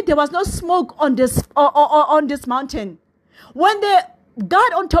no smoke on this mountain. When they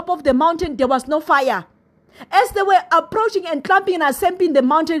got on top of the mountain, there was no fire. As they were approaching and climbing and ascending the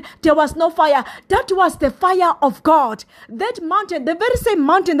mountain, there was no fire. That was the fire of God. That mountain, the very same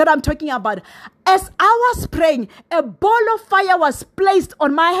mountain that I'm talking about. As I was praying, a ball of fire was placed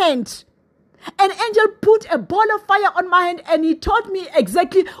on my hand. An angel put a ball of fire on my hand and he taught me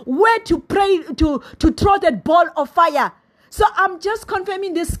exactly where to pray, to throw that ball of fire. So I'm just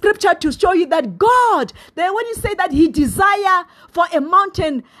confirming this scripture to show you that God, that when he said that he desire for a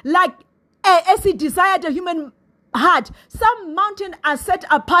mountain like as he desired a human heart, some mountains are set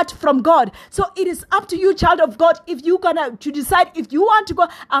apart from God. So it is up to you, child of God, if you're to decide if you want to go.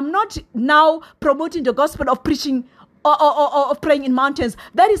 I'm not now promoting the gospel of preaching of praying in mountains.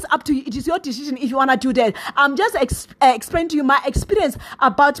 That is up to you. It is your decision if you want to do that. I'm just explaining to you my experience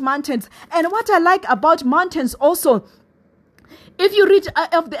about mountains. And what I like about mountains also, if you read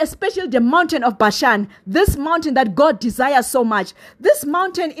especially the mountain of Bashan, this mountain that God desires so much, this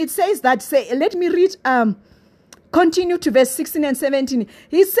mountain, it says that, let me read, continue to verse 16 and 17.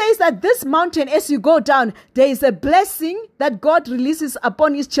 He says that this mountain, as you go down, there is a blessing that God releases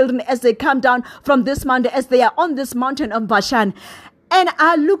upon his children as they come down from this mountain, as they are on this mountain of Bashan. And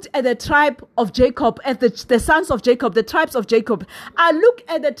I looked at the tribe of Jacob, at the sons of Jacob, the tribes of Jacob. I look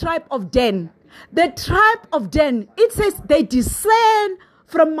at the tribe of Dan. The tribe of Dan, it says they descend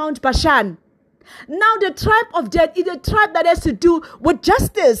from Mount Bashan. Now the tribe of Dan is a tribe that has to do with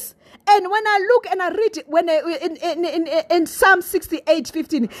justice. And when I look and I read in Psalm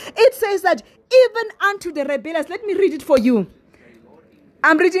 68:15, it says that even unto the rebellious, let me read it for you.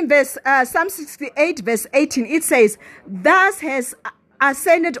 I'm reading Psalm 68 verse 18. It says, thus has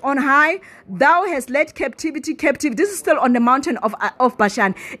ascended on high, thou hast led captivity captive. This is still on the mountain of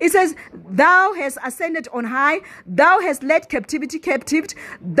Bashan. It says, thou hast ascended on high, thou hast led captivity captive,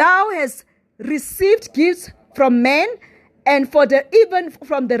 thou hast received gifts from men, and even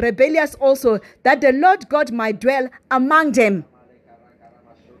from the rebellious also, that the Lord God might dwell among them.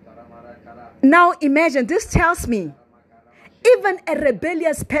 Now imagine, this tells me, even a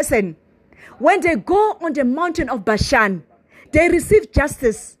rebellious person, when they go on the mountain of Bashan, they receive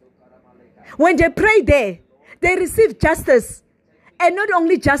justice. When they pray there, they receive justice. And not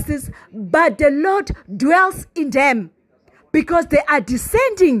only justice, but the Lord dwells in them, because they are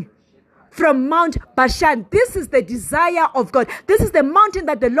descending from Mount Bashan. This is the desire of God. This is the mountain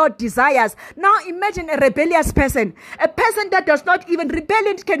that the Lord desires. Now imagine a rebellious person. A person that does not even,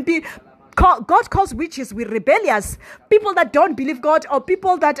 rebellion can be, God calls witches with rebellious. People that don't believe God, or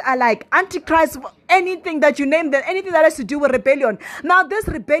people that are like Antichrist, anything that you name them, anything that has to do with rebellion. Now this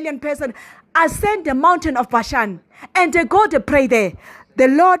rebellion person ascend the mountain of Bashan, and they go to pray there. The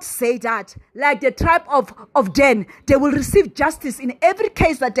Lord say that, like the tribe of Dan, they will receive justice in every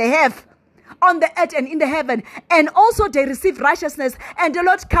case that they have on the earth and in the heaven. And also they receive righteousness, and the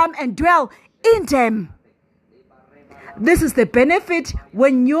Lord come and dwell in them. This is the benefit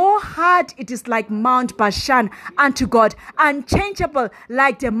when your heart, it is like Mount Bashan unto God, unchangeable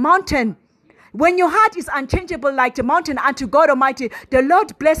like the mountain. When your heart is unchangeable like the mountain unto God Almighty, the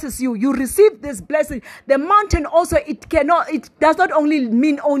Lord blesses you. You receive this blessing. The mountain also, it does not only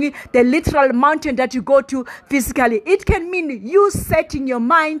mean only the literal mountain that you go to physically. It can mean you setting your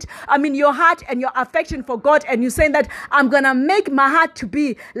mind, your heart and your affection for God, and you saying that I'm going to make my heart to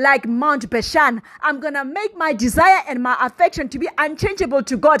be like Mount Bashan. I'm going to make my desire and my affection to be unchangeable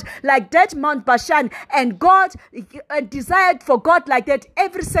to God like that Mount Bashan. And God desired for God like that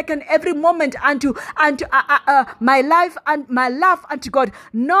every second, every moment, unto my life and my love unto God,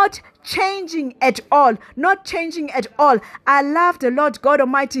 not changing at all, not changing at all. I love the Lord God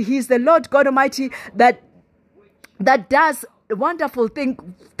Almighty. He is the Lord God Almighty that does wonderful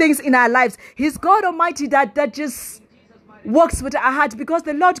things in our lives. He's God Almighty that just works with our heart, because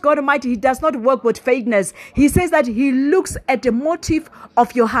the Lord God Almighty, he does not work with fakeness. He says that he looks at the motive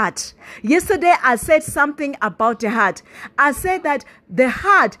of your heart. Yesterday I said something about the heart. I said that the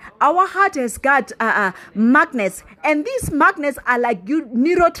heart, our heart has got magnets, and these magnets are like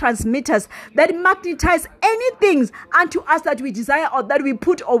neurotransmitters that magnetize anything unto us that we desire, or that we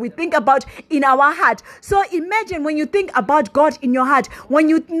put or we think about in our heart. So imagine when you think about God in your heart, when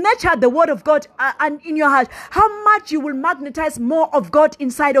you nurture the word of God in your heart, how much you will magnetize more of God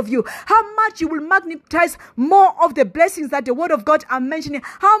inside of you, how much you will magnetize more of the blessings that the word of God are mentioning,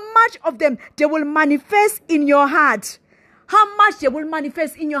 how much of them they will manifest in your heart. How much they will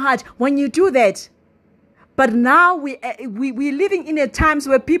manifest in your heart when you do that. But now we're living in a times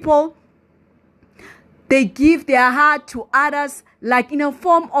where people, they give their heart to others like in a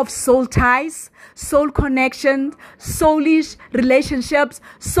form of soul ties, soul connections, soulish relationships,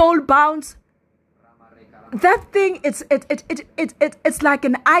 soul bonds. That thing, it's like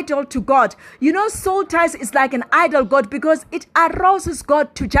an idol to God. You know, soul ties is like an idol God, because it arouses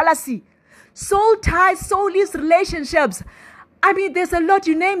God to jealousy. Soul ties, soulish relationships. There's a lot,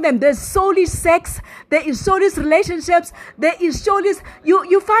 you name them. There's soulish sex, there is soulish relationships, there is soulish,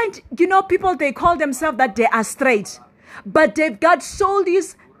 you find, people, they call themselves that they are straight, but they've got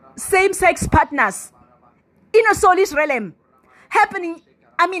soulish same-sex partners in a soulish realm happening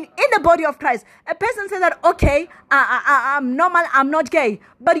in the body of Christ, a person says that, okay, I'm normal, I'm not gay,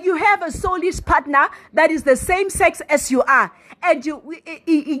 but you have a soulish partner that is the same sex as you are, and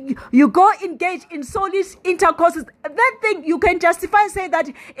you go engage in soulish intercourses. That thing you can justify saying that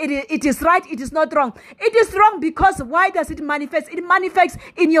it is right, it is not wrong. It is wrong because why does it manifest? It manifests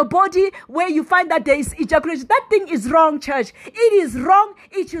in your body where you find that there is ejaculation. That thing is wrong, church. It is wrong.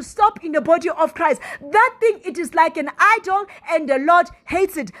 It should stop in the body of Christ. That thing, it is like an idol, and the Lord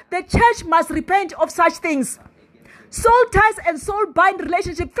hates it. The church must repent of such things. Soul ties and soul bind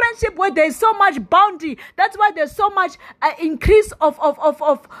relationship, friendship where there's so much bounty. That's why there's so much increase of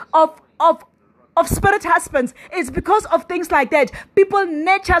spirit husbands. It's because of things like that. People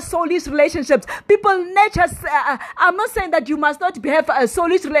nurture soulish relationships. People nurture. I'm not saying that you must not have a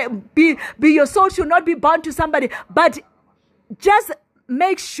soulish. Be your soul should not be bound to somebody, but just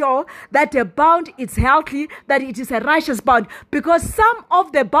make sure that the bond is healthy, that it is a righteous bond, because some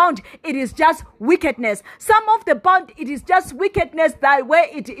of the bond, it is just wickedness. Some of the bond, it is just wickedness that where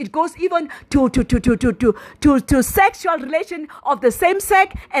it goes even to sexual relation of the same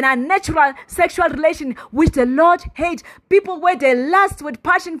sex and unnatural sexual relation, which the Lord hates. People where they lust with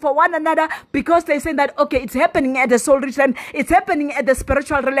passion for one another because they say that, okay, it's happening at the soul realm, it's happening at the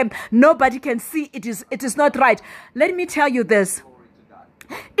spiritual realm. Nobody can see it is not right. Let me tell you this.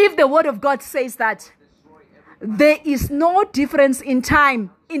 If the word of God says that there is no difference in time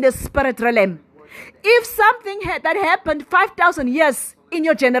in the spirit realm, if something that happened 5,000 years in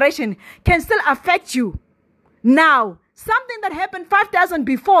your generation can still affect you now, something that happened 5,000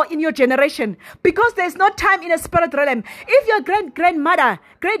 before in your generation, because there's no time in a spirit realm. If your great-grandmother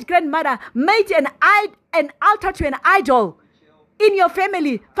made an altar to an idol in your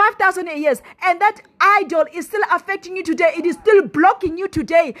family 5,000 years, and that idol is still affecting you today, it is still blocking you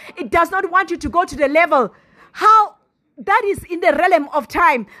today, it does not want you to go to the level, how that is in the realm of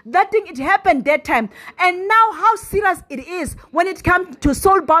time. That thing, it happened that time. And now how serious it is when it comes to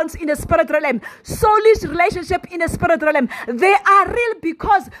soul bonds in the spirit realm, soulish relationship in the spirit realm. They are real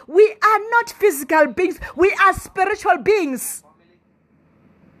because we are not physical beings, we are spiritual beings.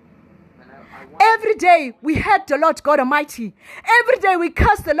 Every day we hate the Lord God Almighty. Every day we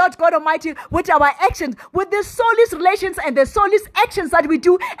curse the Lord God Almighty with our actions, with the soulish relations and the soulish actions that we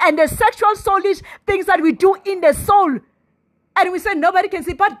do, and the sexual soulish things that we do in the soul. And we say nobody can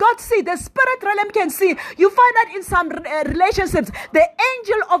see, but God see. The spirit realm can see. You find that in some relationships, the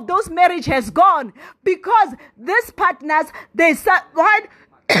angel of those marriage has gone because these partners, they said, what?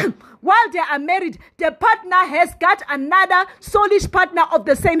 While they are married, the partner has got another soulish partner of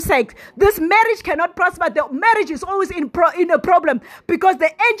the same sex. This marriage cannot prosper. The marriage is always in a problem because the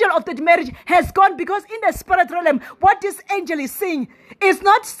angel of the marriage has gone. Because in the spirit realm, what this angel is seeing is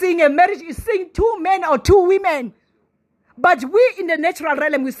not seeing a marriage, is seeing two men or two women. But we in the natural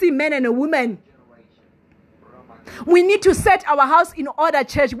realm, we see men and a woman. We need to set our house in order,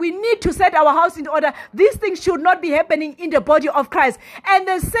 church. We need to set our house in order. These things should not be happening in the body of Christ. And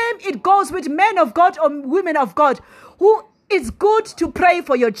the same, it goes with men of God or women of God who it's good to pray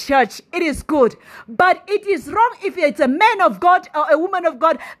for your church. It is good. But it is wrong if it's a man of God or a woman of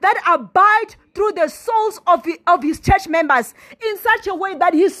God that abide through the souls of his church members in such a way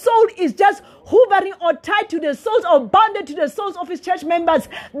that his soul is just hovering or tied to the souls or bounded to the souls of his church members.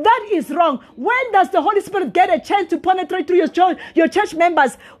 That is wrong. When does the Holy Spirit get a chance to penetrate through your church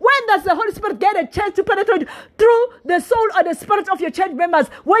members? When does the Holy Spirit get a chance to penetrate through the soul or the spirit of your church members?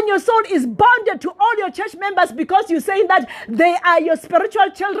 When your soul is bounded to all your church members because you're saying that they are your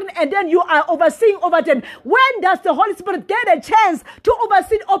spiritual children and then you are overseeing over them. When does the Holy Spirit get a chance to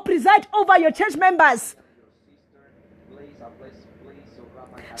oversee or preside over your church members?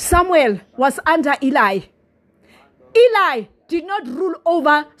 Samuel was under Eli. Eli did not rule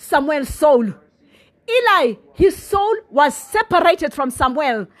over Samuel's soul. Eli, his soul was separated from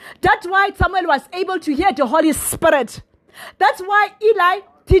Samuel. That's why Samuel was able to hear the Holy Spirit. That's why Eli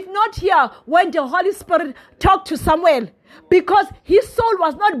did not hear when the Holy Spirit talked to Samuel, because his soul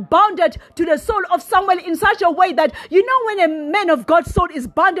was not bounded to the soul of Samuel in such a way that, you know, when a man of God's soul is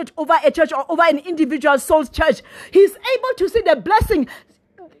bounded over a church or over an individual soul's church, he's able to see the blessing,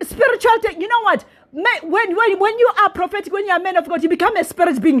 spiritual thing. You know what? When you are prophetic, when you are a man of God, you become a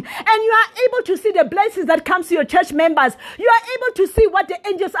spirit being, and you are able to see the blessings that comes to your church members. You are able to see what the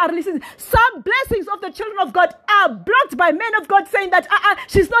angels are releasing. Some blessings of the children of God are blocked by men of God saying that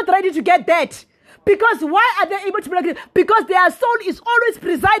she's not ready to get that. Because why are they able to block it? Because their soul is always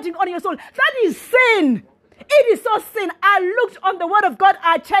presiding on your soul. That is sin. It is so sin. I looked on the word of God.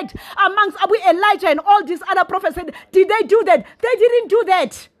 I checked amongst Elijah and all these other prophets. Said, did they do that? They didn't do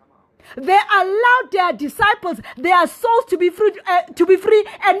that. They allowed their disciples, their souls to be free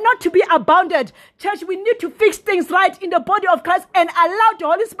and not to be abounded. Church, we need to fix things right in the body of Christ and allow the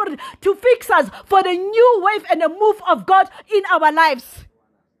Holy Spirit to fix us for the new wave and the move of God in our lives.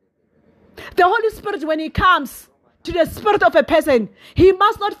 The Holy Spirit, when He comes to the spirit of a person, He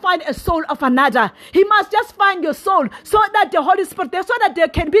must not find a soul of another. He must just find your soul, so that the Holy Spirit, so that there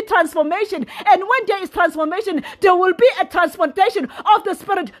can be transformation. And when there is transformation, there will be a transportation of the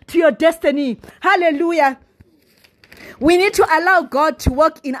Spirit to your destiny. Hallelujah. We need to allow God to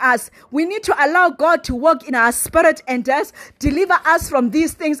work in us. We need to allow God to work in our spirit and just deliver us from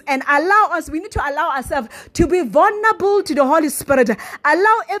these things and we need to allow ourselves to be vulnerable to the Holy Spirit.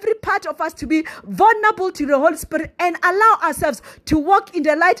 Allow every part of us to be vulnerable to the Holy Spirit and allow ourselves to walk in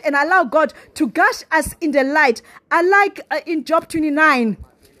the light and allow God to gush us in the light. I like in Job 29.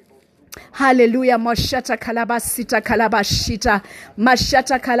 Hallelujah. Mashata kalabasita kalabashita.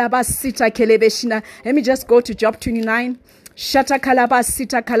 Mashata kalabasita kelebeshina. Let me just go to Job 29. Shata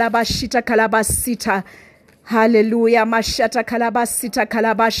kalabasita kalabashita kalabasita. Hallelujah. Mashata kalabasita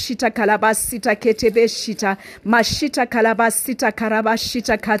kalabashita kalabasita ketebeshita. Mashita kalabasita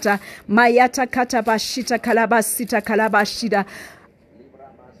karabashita kata. Mayata kata bashita kalabasita kalabashida.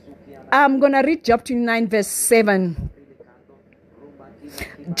 I'm going to read Job 29 verse 7.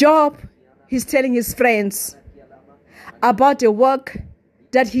 Job, he's telling his friends about the work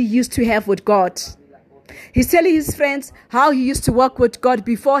that he used to have with God. He's telling his friends how he used to work with God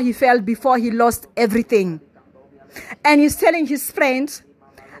before he fell, before he lost everything. And he's telling his friends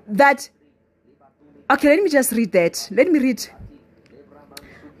that, okay, let me just read that. Let me read.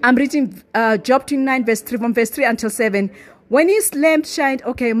 I'm reading Job 29 verse 3, from verse 3 until 7. When his lamp shined,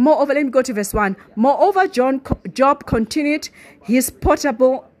 okay, moreover, let me go to verse 1. Moreover, Job continued his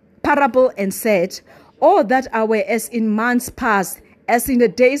parable and said, "Oh, that I were as in months past, as in the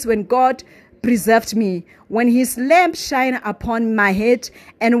days when God preserved me, when his lamp shined upon my head,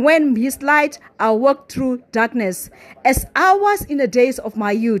 and when his light I walked through darkness, as I was in the days of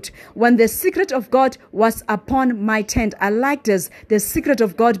my youth, when the secret of God was upon my tent." I like this, the secret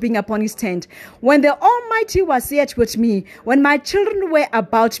of God being upon his tent. "When the Almighty was yet with me, when my children were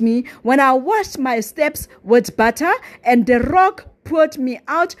about me, when I washed my steps with butter, and the rock poured me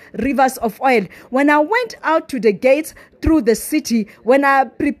out rivers of oil, when I went out to the gates through the city, when I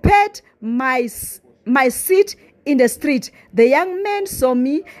prepared my seat in the street, the young men saw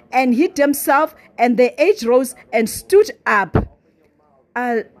me and hid themselves, and the aged rose and stood up."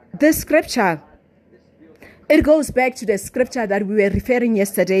 This scripture, it goes back to the scripture that we were referring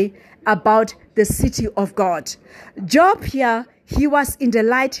yesterday about the city of God. Job here, he was in the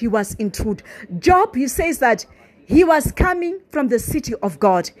light, he was in truth. Job, he says that he was coming from the city of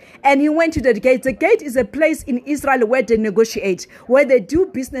God, and he went to the gate. The gate is a place in Israel where they negotiate, where they do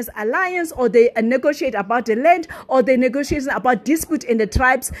business alliance, or they negotiate about the land, or they negotiate about dispute in the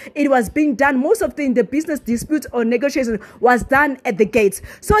tribes. It was being done, most of the business disputes or negotiation was done at the gates.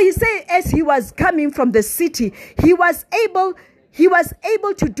 So he said, as he was coming from the city, he was able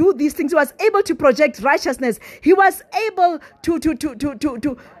to do these things. He was able to project righteousness. He was able to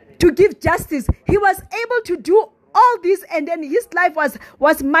give justice. He was able to do all this, and then his life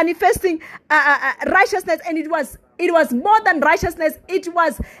was manifesting righteousness, and it was more than righteousness. It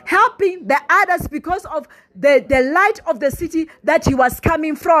was helping the others because of the light of the city that he was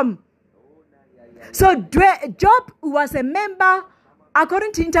coming from. So Job was a member,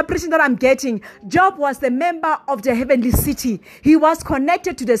 according to interpretation that I'm getting, Job was the member of the heavenly city. He was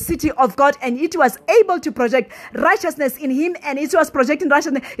connected to the city of God, and it was able to project righteousness in him, and it was projecting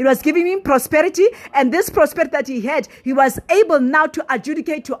righteousness. It was giving him prosperity, and this prosperity that he had, he was able now to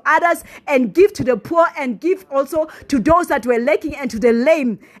adjudicate to others and give to the poor and give also to those that were lacking and to the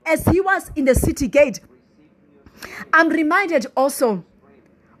lame, as he was in the city gate. I'm reminded also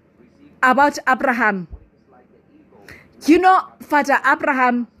about Abraham. You know, Father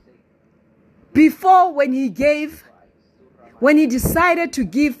Abraham, before when he decided to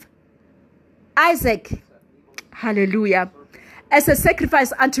give Isaac, hallelujah, as a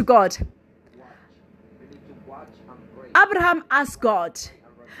sacrifice unto God, Abraham asked God,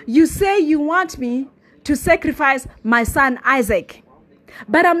 "You say you want me to sacrifice my son Isaac,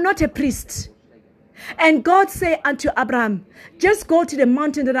 but I'm not a priest." And God said unto Abraham, "Just go to the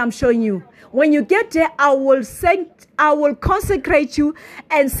mountain that I'm showing you. When you get there, I will consecrate you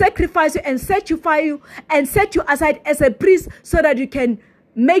and sacrifice you and sanctify you and set you aside as a priest so that you can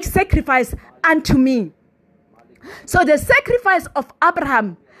make sacrifice unto me." So the sacrifice of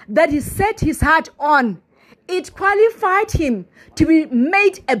Abraham that he set his heart on, it qualified him to be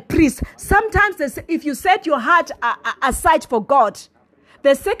made a priest. Sometimes if you set your heart aside for God,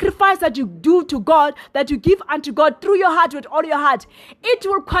 the sacrifice that you do to God, that you give unto God through your heart with all your heart, it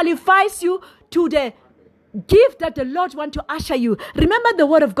will qualify you to the gift that the Lord wants to usher you. Remember the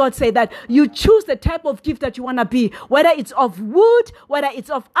word of God say that you choose the type of gift that you want to be, whether it's of wood, whether it's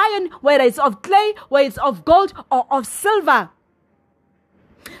of iron, whether it's of clay, whether it's of gold or of silver.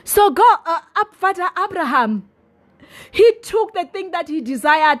 So God, Father Abraham, he took the thing that he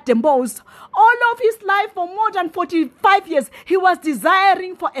desired the most. All of his life, for more than 45 years, he was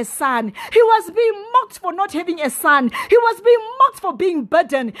desiring for a son. He was being mocked for not having a son. He was being mocked for being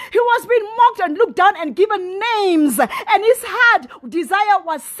burdened. He was being mocked and looked down and given names. And his heart desire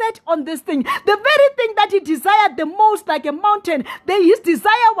was set on this thing. The very thing that he desired the most, like a mountain, his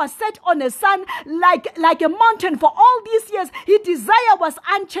desire was set on a son like a mountain. For all these years, his desire was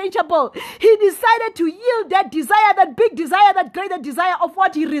unchangeable. He decided to yield that desire, that big desire, that greater desire of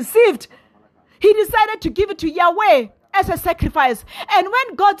what he received. He decided to give it to Yahweh as a sacrifice. And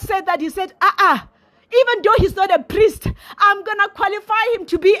when God said that, he said, even though he's not a priest, I'm going to qualify him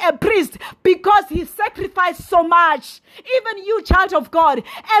to be a priest because he sacrificed so much. Even you, child of God,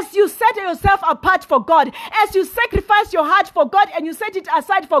 as you set yourself apart for God, as you sacrifice your heart for God and you set it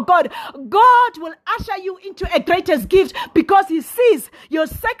aside for God, God will usher you into a greatest gift because he sees your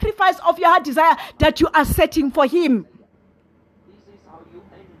sacrifice of your heart desire that you are setting for him.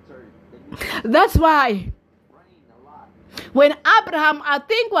 That's why when Abraham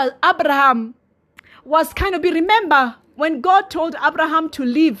was kind of, remember when God told Abraham to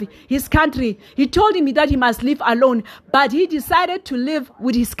leave his country, he told him that he must live alone, but he decided to live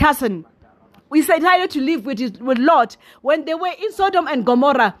with his cousin. We decided to live with Lot. When they were in Sodom and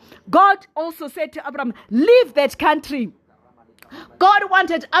Gomorrah, God also said to Abraham, leave that country. God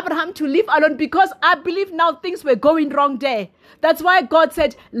wanted Abraham to live alone because I believe now things were going wrong there. That's why God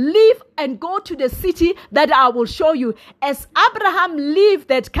said, leave and go to the city that I will show you. As Abraham left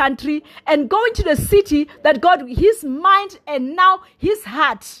that country and going to the city that God, his mind and now his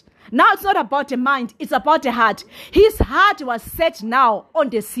heart. Now it's not about the mind, it's about the heart. His heart was set now on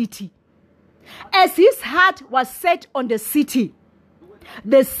the city. As his heart was set on the city,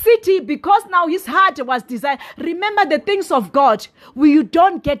 because now his heart was desired. Remember the things of God, you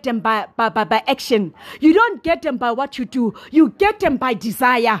don't get them by action. You don't get them by what you do. You get them by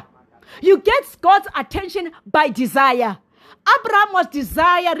desire. You get God's attention by desire. Abraham was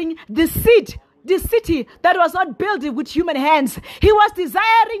desiring the city that was not built with human hands. He was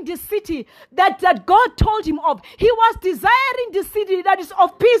desiring the city that God told him of. He was desiring the city that is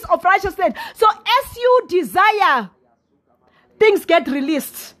of peace, of righteousness. So as you desire, things get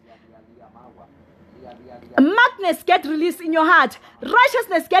released. Madness get released in your heart.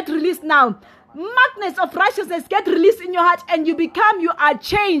 Righteousness get released now. Madness of righteousness get released in your heart, and you are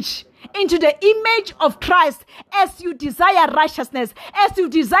changed into the image of Christ as you desire righteousness, as you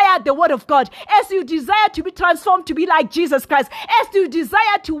desire the word of God, as you desire to be transformed to be like Jesus Christ, as you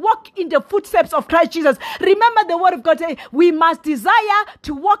desire to walk in the footsteps of Christ Jesus. Remember the word of God says we must desire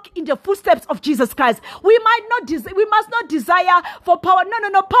to walk in the footsteps of Jesus Christ. We must not desire for power.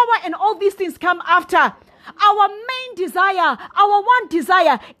 No. Power and all these things come after. Our main desire, our one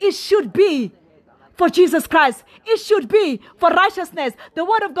desire, it should be for Jesus Christ. It should be for righteousness. The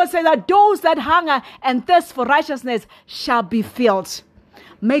word of God says that those that hunger and thirst for righteousness shall be filled.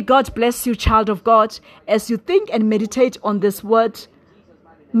 May God bless you, child of God, as you think and meditate on this word.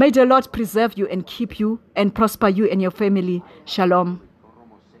 May the Lord preserve you and keep you and prosper you and your family. Shalom.